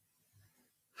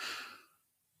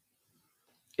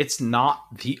it's not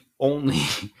the only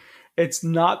it's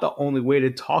not the only way to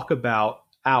talk about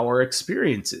our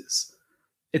experiences.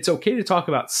 It's okay to talk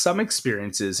about some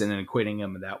experiences and equating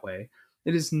them that way.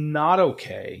 It is not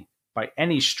okay by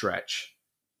any stretch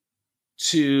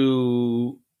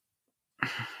to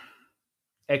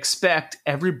expect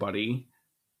everybody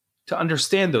to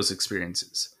understand those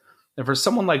experiences. And for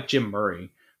someone like Jim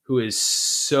Murray, who is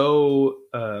so,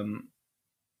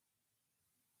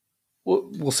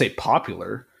 we'll say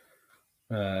popular,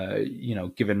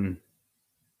 given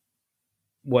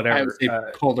whatever. I would say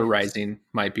polarizing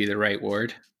might be the right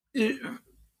word.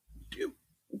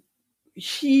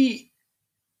 He,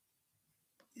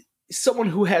 someone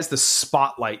who has the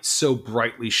spotlight so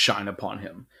brightly shine upon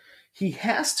him, he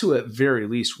has to at very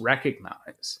least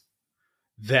recognize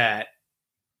that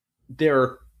there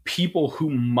are people who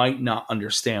might not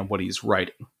understand what he's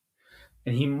writing.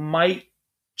 And he might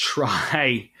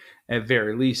try at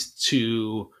very least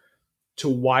to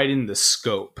widen the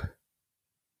scope.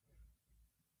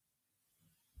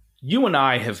 You and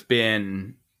I have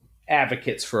been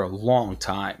advocates for a long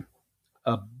time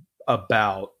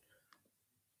about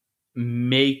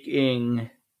making,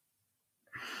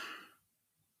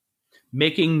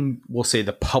 we'll say,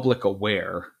 the public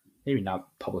aware. Maybe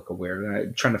not public aware.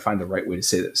 I'm trying to find the right way to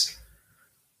say this.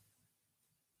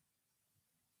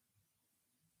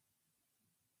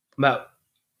 About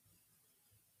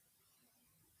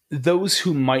those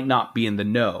who might not be in the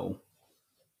know,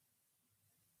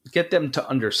 get them to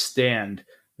understand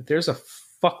that there's a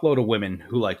fuckload of women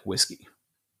who like whiskey.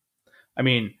 I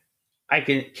mean, I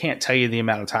can't tell you the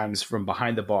amount of times from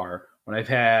behind the bar when I've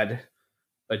had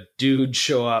a dude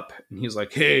show up and he's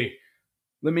like, "Hey,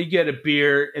 let me get a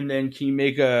beer, and then can you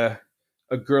make a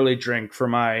girly drink for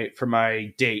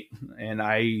my date?" And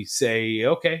I say,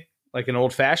 "Okay, like an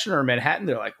old fashioned or a Manhattan."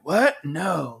 They're like, "What?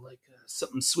 No, like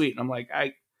something sweet." And I'm like,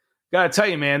 "I gotta tell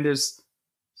you, man, there's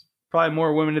probably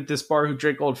more women at this bar who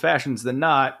drink old fashions than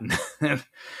not."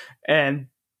 And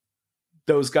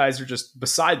those guys are just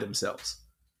beside themselves.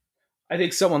 I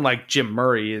think someone like Jim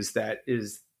Murray is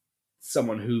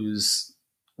someone who's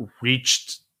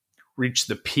reached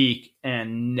the peak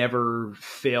and never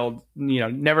failed,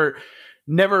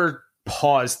 never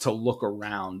paused to look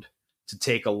around to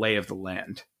take a lay of the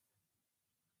land.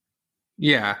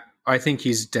 Yeah, I think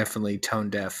he's definitely tone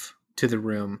deaf to the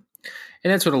room.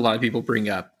 And that's what a lot of people bring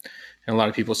up. And a lot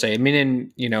of people say, I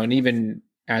mean, and even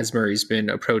as Murray's been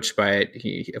approached by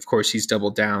it, of course, he's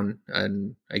doubled down.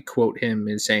 And I quote him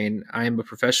in saying, "I am a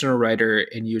professional writer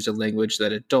and use a language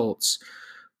that adults,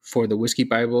 for the Whiskey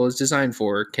Bible is designed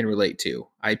for, can relate to.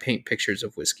 I paint pictures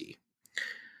of whiskey."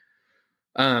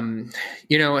 And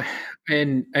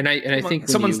I think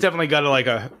someone's definitely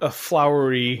got a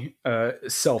flowery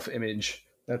self-image.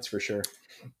 That's for sure.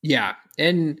 Yeah.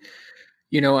 And,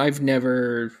 I've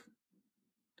never,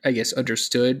 I guess,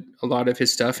 understood a lot of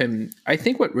his stuff. And I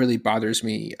think what really bothers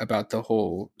me about the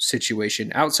whole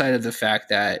situation, outside of the fact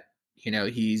that,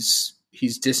 he's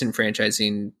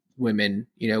disenfranchising women,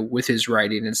 with his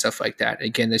writing and stuff like that.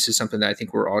 Again, this is something that I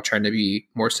think we're all trying to be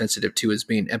more sensitive to, is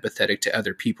being empathetic to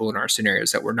other people in our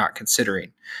scenarios that we're not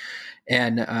considering.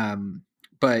 And,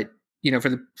 but,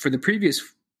 for the previous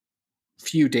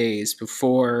few days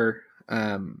before,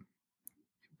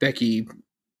 Becky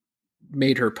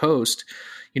made her post,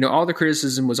 all the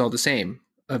criticism was all the same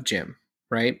of Jim,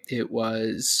 right? It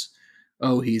was,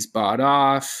 oh, he's bought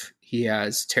off, he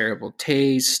has terrible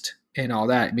taste, and all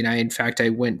that. I mean, I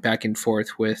went back and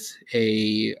forth with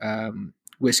a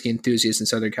whiskey enthusiast in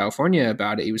Southern California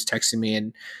about it. He was texting me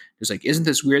and he was like, "Isn't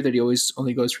this weird that he always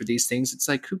only goes for these things?" It's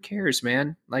like, who cares,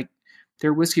 man? Like,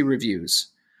 they're whiskey reviews.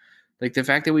 Like, the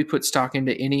fact that we put stock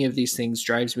into any of these things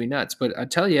drives me nuts. But I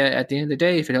tell you, at the end of the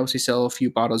day, if it helps me sell a few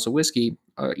bottles of whiskey,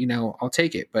 I'll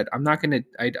take it. But I'm not going to,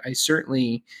 I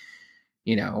certainly,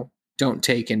 don't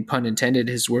take, and pun intended,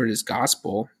 his word as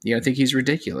gospel. I think he's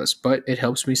ridiculous, but it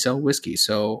helps me sell whiskey.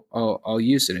 So I'll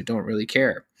use it. I don't really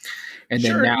care. And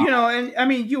sure, then now, and I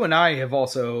mean, you and I have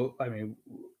also, I mean,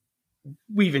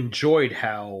 we've enjoyed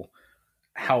how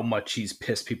much he's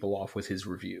pissed people off with his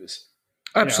reviews.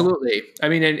 You know, Absolutely. I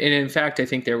mean, and in fact, I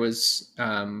think there was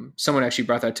someone actually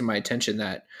brought that to my attention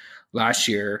that last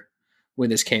year when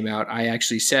this came out, I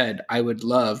actually said I would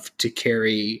love to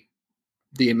carry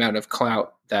the amount of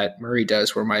clout that Murray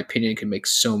does, where my opinion can make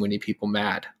so many people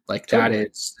mad. Like that totally.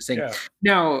 is the thing. Yeah.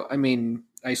 Now, I mean,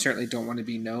 I certainly don't want to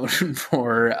be known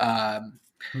for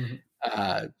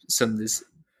Mhm. some of these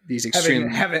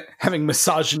Having extreme, having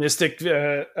misogynistic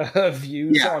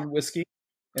views yeah, on whiskey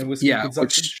and whiskey yeah,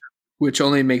 consumption. which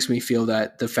only makes me feel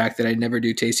that the fact that I never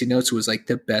do tasting notes was like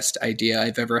the best idea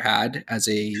I've ever had as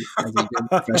a young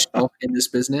professional in this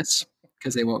business,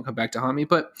 because they won't come back to haunt me.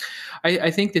 But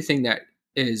I think the thing that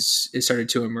is started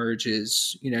to emerge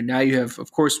is, you know, now you have,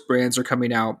 of course, brands are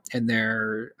coming out and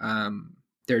they're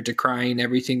decrying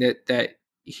everything that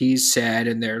he's said,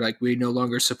 and they're like, we no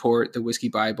longer support the whiskey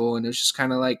Bible. And it's just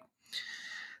kind of like,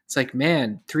 it's like,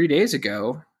 man, 3 days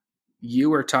ago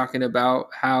you were talking about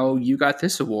how you got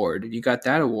this award and you got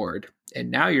that award,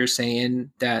 and now you're saying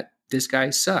that this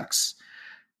guy sucks.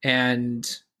 And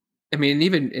I mean,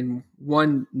 even in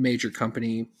one major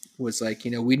company was like,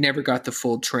 you know, we never got the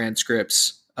full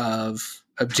transcripts of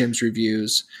Jim's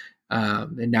reviews,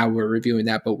 and now we're reviewing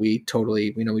that, but we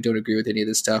totally, you know, we don't agree with any of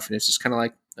this stuff. And it's just kind of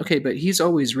like, okay, but he's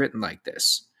always written like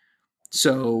this.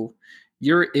 So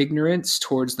your ignorance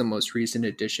towards the most recent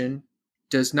edition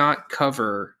does not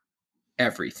cover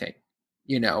everything.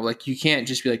 You know, like you can't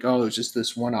just be like, oh, it's just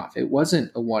this one off. It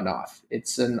wasn't a one off.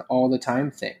 It's an all the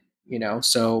time thing, you know?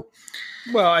 So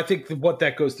Well, I think what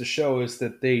that goes to show is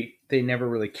that they never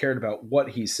really cared about what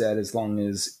he said as long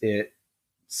as it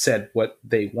said what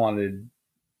they wanted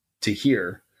to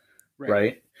hear, right.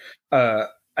 right? Uh,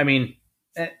 I mean,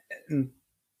 and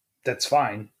that's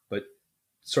fine, but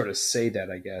sort of say that,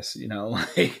 I guess, you know,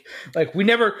 like we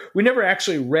never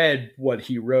actually read what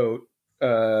he wrote.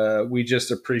 We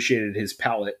just appreciated his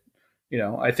palette. You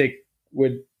know, I think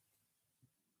would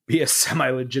be a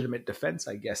semi-legitimate defense,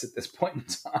 I guess, at this point in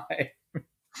time.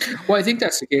 Well, I think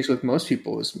that's the case with most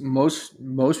people. Is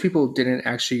most people didn't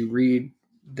actually read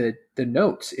the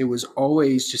notes. It was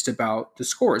always just about the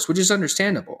scores, which is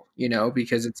understandable, you know,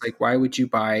 because it's like, why would you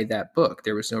buy that book?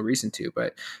 There was no reason to.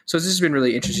 But so this has been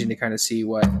really interesting to kind of see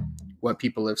what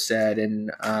people have said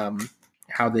and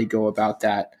how they go about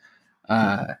that.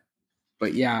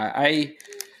 But yeah, I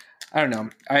don't know.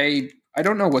 I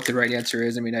don't know what the right answer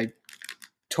is. I mean, I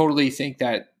totally think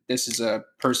that this is a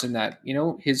person that, you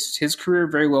know, his career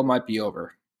very well might be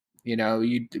over. You know,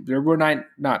 there will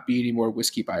not be any more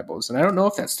whiskey Bibles, and I don't know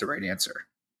if that's the right answer.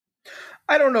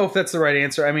 I don't know if that's the right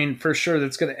answer. I mean, for sure,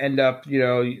 that's going to end up, you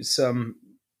know, some,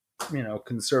 you know,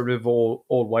 conservative old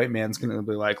white man's going to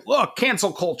be like, look,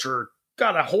 cancel culture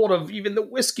got a hold of even the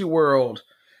whiskey world.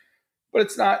 But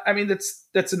it's not. I mean,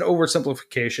 that's an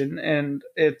oversimplification, and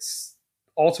it's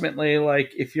ultimately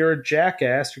like if you're a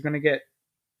jackass, you're going to get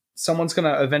someone's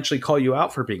going to eventually call you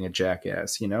out for being a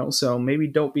jackass, you know? So maybe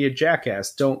don't be a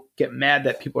jackass. Don't get mad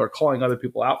that people are calling other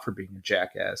people out for being a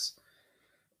jackass.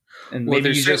 And Well, maybe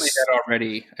there's you certainly just that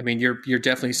already. I mean, you're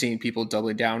definitely seeing people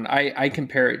doubling down. I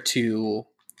compare it to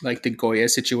like the Goya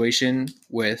situation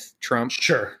with Trump.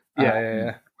 sure. Yeah, yeah, The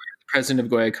yeah. president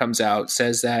of Goya comes out,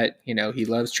 says that, you know, he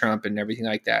loves Trump and everything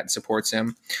like that, and supports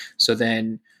him. So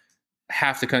then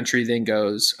half the country then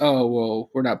goes, oh, well,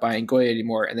 we're not buying Goya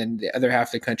anymore. And then the other half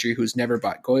of the country who's never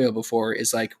bought Goya before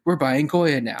is like, we're buying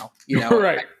Goya now, you know?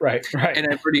 Right, right, right. And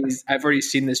I've already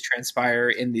seen this transpire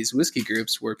in these whiskey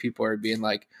groups where people are being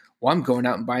like, well, I'm going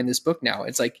out and buying this book now.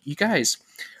 It's like, you guys,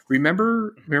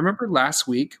 remember last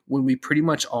week when we pretty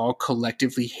much all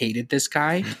collectively hated this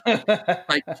guy?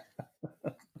 Like,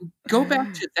 go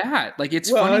back to that. Like,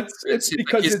 it's Well, funny, it's Chris. It's like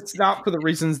because it's not for the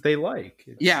reasons they like.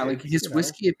 yeah, like It's his you know,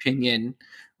 whiskey opinion,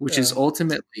 which is yeah.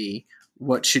 ultimately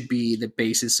what should be the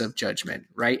basis of judgment,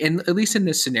 right? And at least in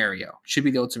this scenario, should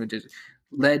be the ultimate,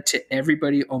 led to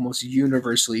everybody almost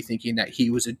universally thinking that he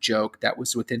was a joke that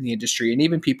was within the industry, and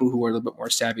even people who are a little bit more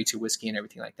savvy to whiskey and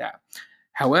everything like that.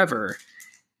 However,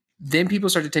 then people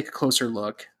start to take a closer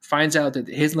look, finds out that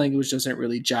his language doesn't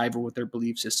really jive with what their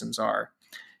belief systems are,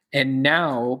 and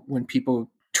now when people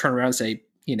turn around and say,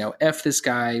 you know, F this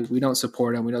guy, we don't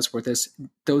support him, we don't support this,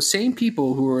 those same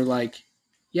people who are like,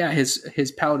 yeah,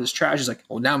 his palate is trash, is like,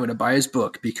 well, now I'm gonna buy his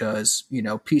book because, you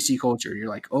know, PC culture. You're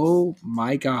like, oh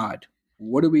my God,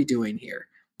 what are we doing here?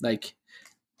 Like,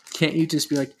 can't you just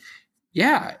be like,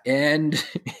 yeah, and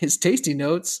his tasting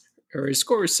notes or his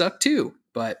scores suck too.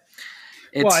 But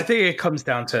Well, I it's think it comes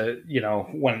down to, you know,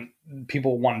 when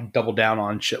people want to double down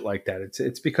on shit like that.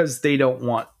 It's because they don't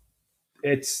want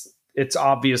it's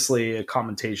obviously a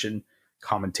commentation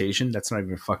commentation. That's not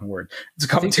even a fucking word. It's a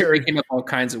I think you're commentary. making up all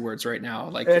kinds of words right now.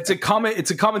 Like It's a comment.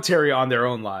 It's a commentary on their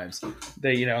own lives.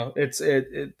 They,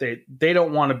 they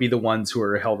don't want to be the ones who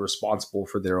are held responsible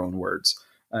for their own words,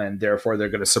 and therefore they're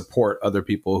going to support other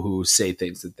people who say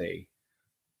things that they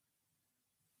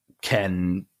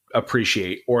can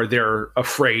appreciate, or they're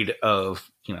afraid of,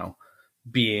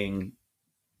 being,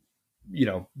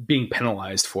 being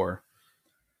penalized for.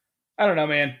 I don't know,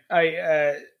 man.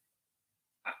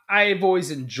 I've always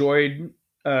enjoyed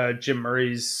Jim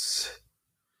Murray's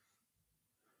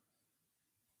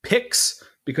picks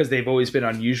because they've always been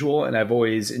unusual, and I've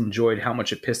always enjoyed how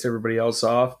much it pissed everybody else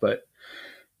off. But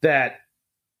that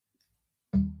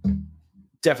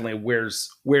definitely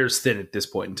wears thin at this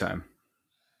point in time.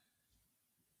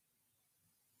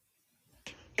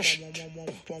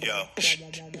 Yo.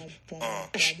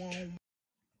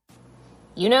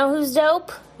 You know who's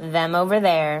dope? Them over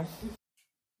there.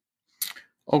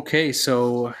 Okay,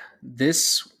 so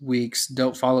this week's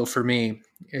Dope Follow for me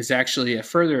is actually a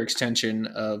further extension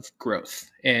of growth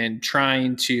and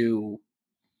trying to,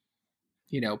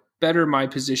 better my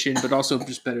position, but also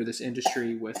just better this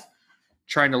industry with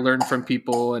trying to learn from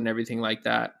people and everything like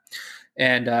that.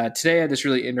 And today I had this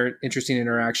really interesting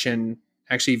interaction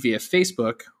actually via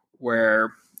Facebook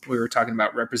where we were talking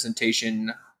about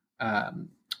representation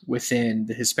within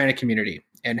the Hispanic community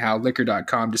and how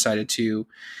liquor.com decided to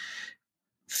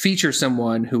feature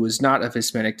someone who was not of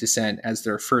Hispanic descent as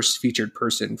their first featured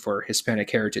person for Hispanic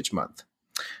Heritage Month.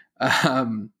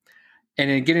 And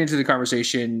in getting into the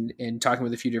conversation and talking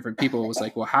with a few different people, it was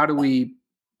like, well, how do we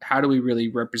really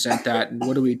represent that? And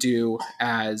what do we do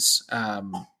as,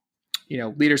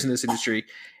 leaders in this industry?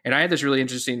 And I had this really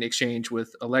interesting exchange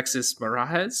with Alexis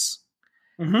Marajes,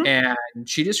 and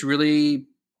she just really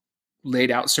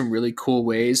laid out some really cool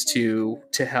ways to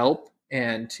help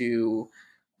and to,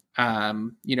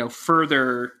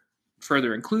 further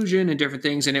inclusion and different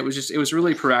things. And it was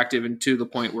really proactive, and to the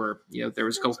point where, there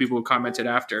was a couple people who commented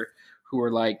after who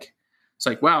were like, it's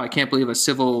like, wow, I can't believe a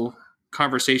civil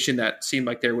conversation that seemed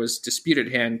like there was dispute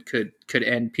at hand could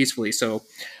end peacefully. So,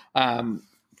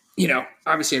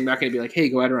 obviously I'm not going to be like, hey,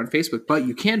 go at her on Facebook, but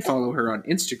you can follow her on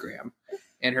Instagram,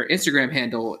 and her Instagram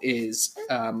handle is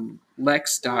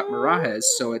lex.mirajes.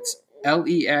 So it's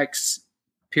LEX.MIRAJES.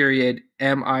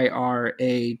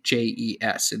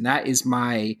 And that is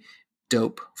my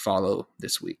dope follow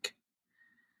this week.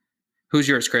 Who's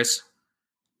yours, Chris?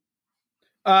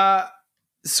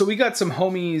 So we got some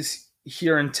homies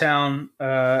here in town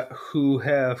who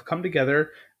have come together,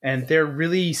 and they're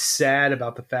really sad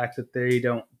about the fact that they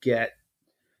don't get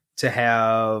to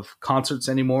have concerts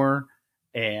anymore,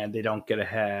 and they don't get to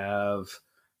have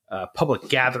public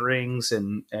gatherings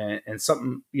and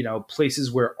something,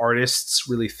 places where artists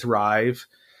really thrive.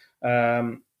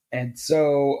 And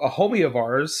so a homie of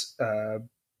ours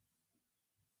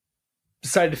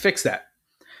decided to fix that.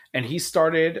 And he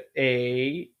started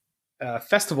a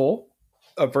festival,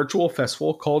 a virtual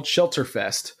festival called Shelter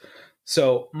Fest.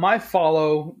 So my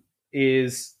follow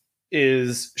is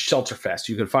Shelter Fest.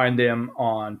 You can find them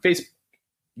on Facebook.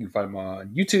 You can find them on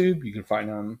YouTube. You can find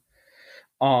them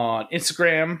on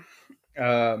Instagram.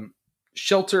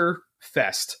 Shelter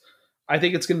Fest. I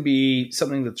think it's going to be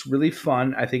something that's really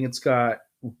fun. I think it's got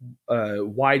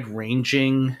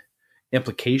wide-ranging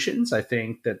implications. I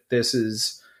think that this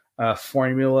is a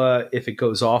formula, if it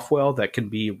goes off well, that can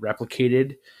be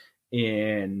replicated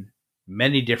in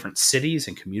many different cities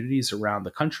and communities around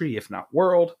the country, if not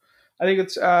world. I think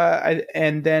it's,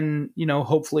 and then,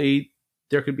 hopefully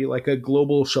there could be like a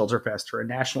global Shelter Fest or a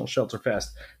national Shelter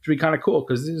Fest, which would be kind of cool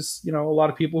because there's, a lot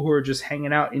of people who are just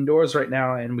hanging out indoors right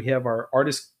now. And we have our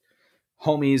artist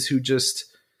homies who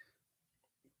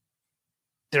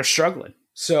they're struggling.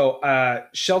 So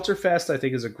Shelter Fest, I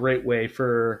think, is a great way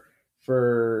for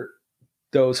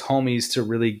those homies to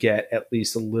really get at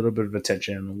least a little bit of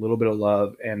attention, a little bit of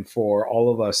love, and for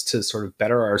all of us to sort of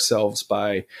better ourselves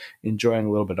by enjoying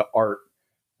a little bit of art.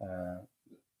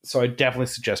 So I definitely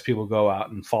suggest people go out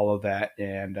and follow that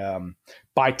and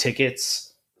buy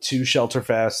tickets to Shelter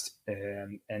Fest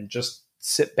and just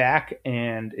sit back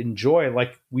and enjoy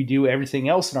like we do everything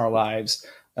else in our lives.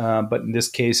 But in this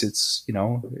case, it's,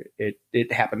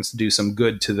 it happens to do some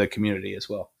good to the community as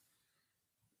well.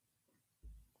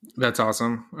 That's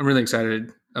awesome. I'm really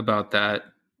excited about that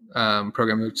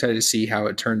program. I'm excited to see how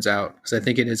it turns out because I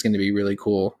think it is going to be really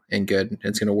cool and good.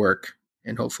 It's going to work.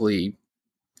 And hopefully,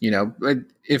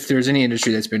 if there's any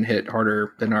industry that's been hit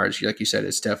harder than ours, like you said,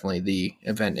 it's definitely the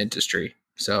event industry.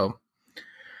 So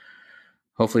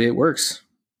hopefully it works.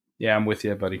 Yeah, I'm with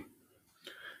you, buddy.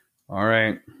 All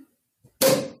right.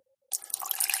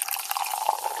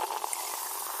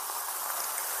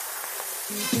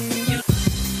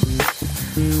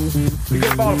 The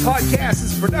Good Bottle Podcast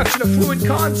is a production of Fluid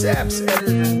Concepts,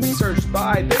 edited and researched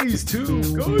by these two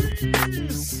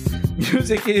guys.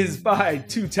 Music is by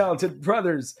two talented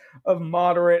brothers of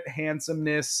moderate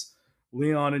handsomeness,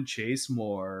 Leon and Chase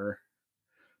Moore.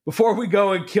 Before we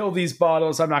go and kill these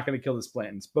bottles, I'm not going to kill this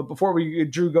Blanton's, but before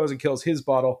Drew goes and kills his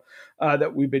bottle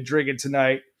that we've been drinking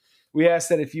tonight, we ask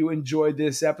that if you enjoyed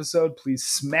this episode, please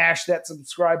smash that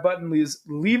subscribe button.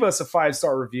 Leave us a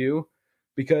 5-star review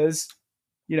because,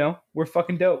 you know, we're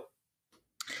fucking dope.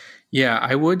 Yeah,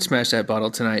 I would smash that bottle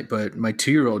tonight, but my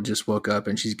 2-year-old just woke up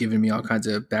and she's giving me all kinds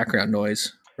of background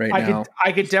noise now.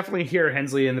 I could definitely hear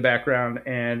Hensley in the background,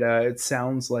 and it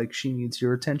sounds like she needs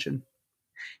your attention.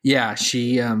 Yeah,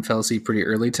 she fell asleep pretty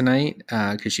early tonight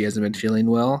because she hasn't been feeling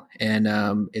well. And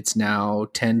it's now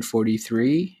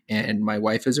 10:43 and my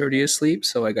wife is already asleep.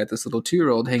 So I got this little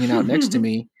 2-year-old hanging out next to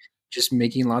me, just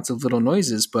making lots of little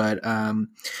noises. But,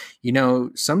 you know,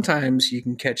 sometimes you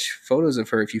can catch photos of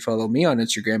her if you follow me on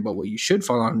Instagram. But what you should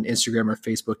follow on Instagram or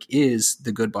Facebook is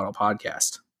the Good Bottle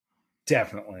Podcast.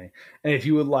 Definitely. And if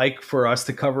you would like for us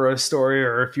to cover a story,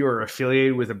 or if you're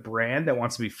affiliated with a brand that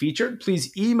wants to be featured,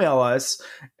 please email us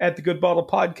at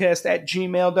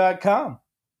thegoodbottlepodcast@gmail.com.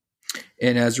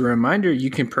 And as a reminder,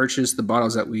 you can purchase the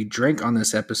bottles that we drank on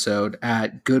this episode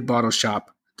at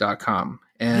goodbottleshop.com.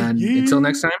 And until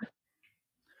next time.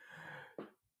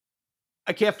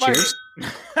 I can't find Cheers.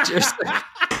 it. Cheers.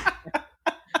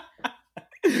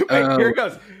 Wait, here it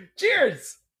goes.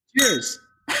 Cheers. Cheers.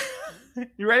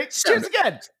 You ready? Cheers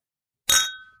again.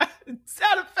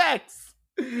 Sound effects.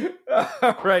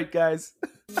 All right, guys.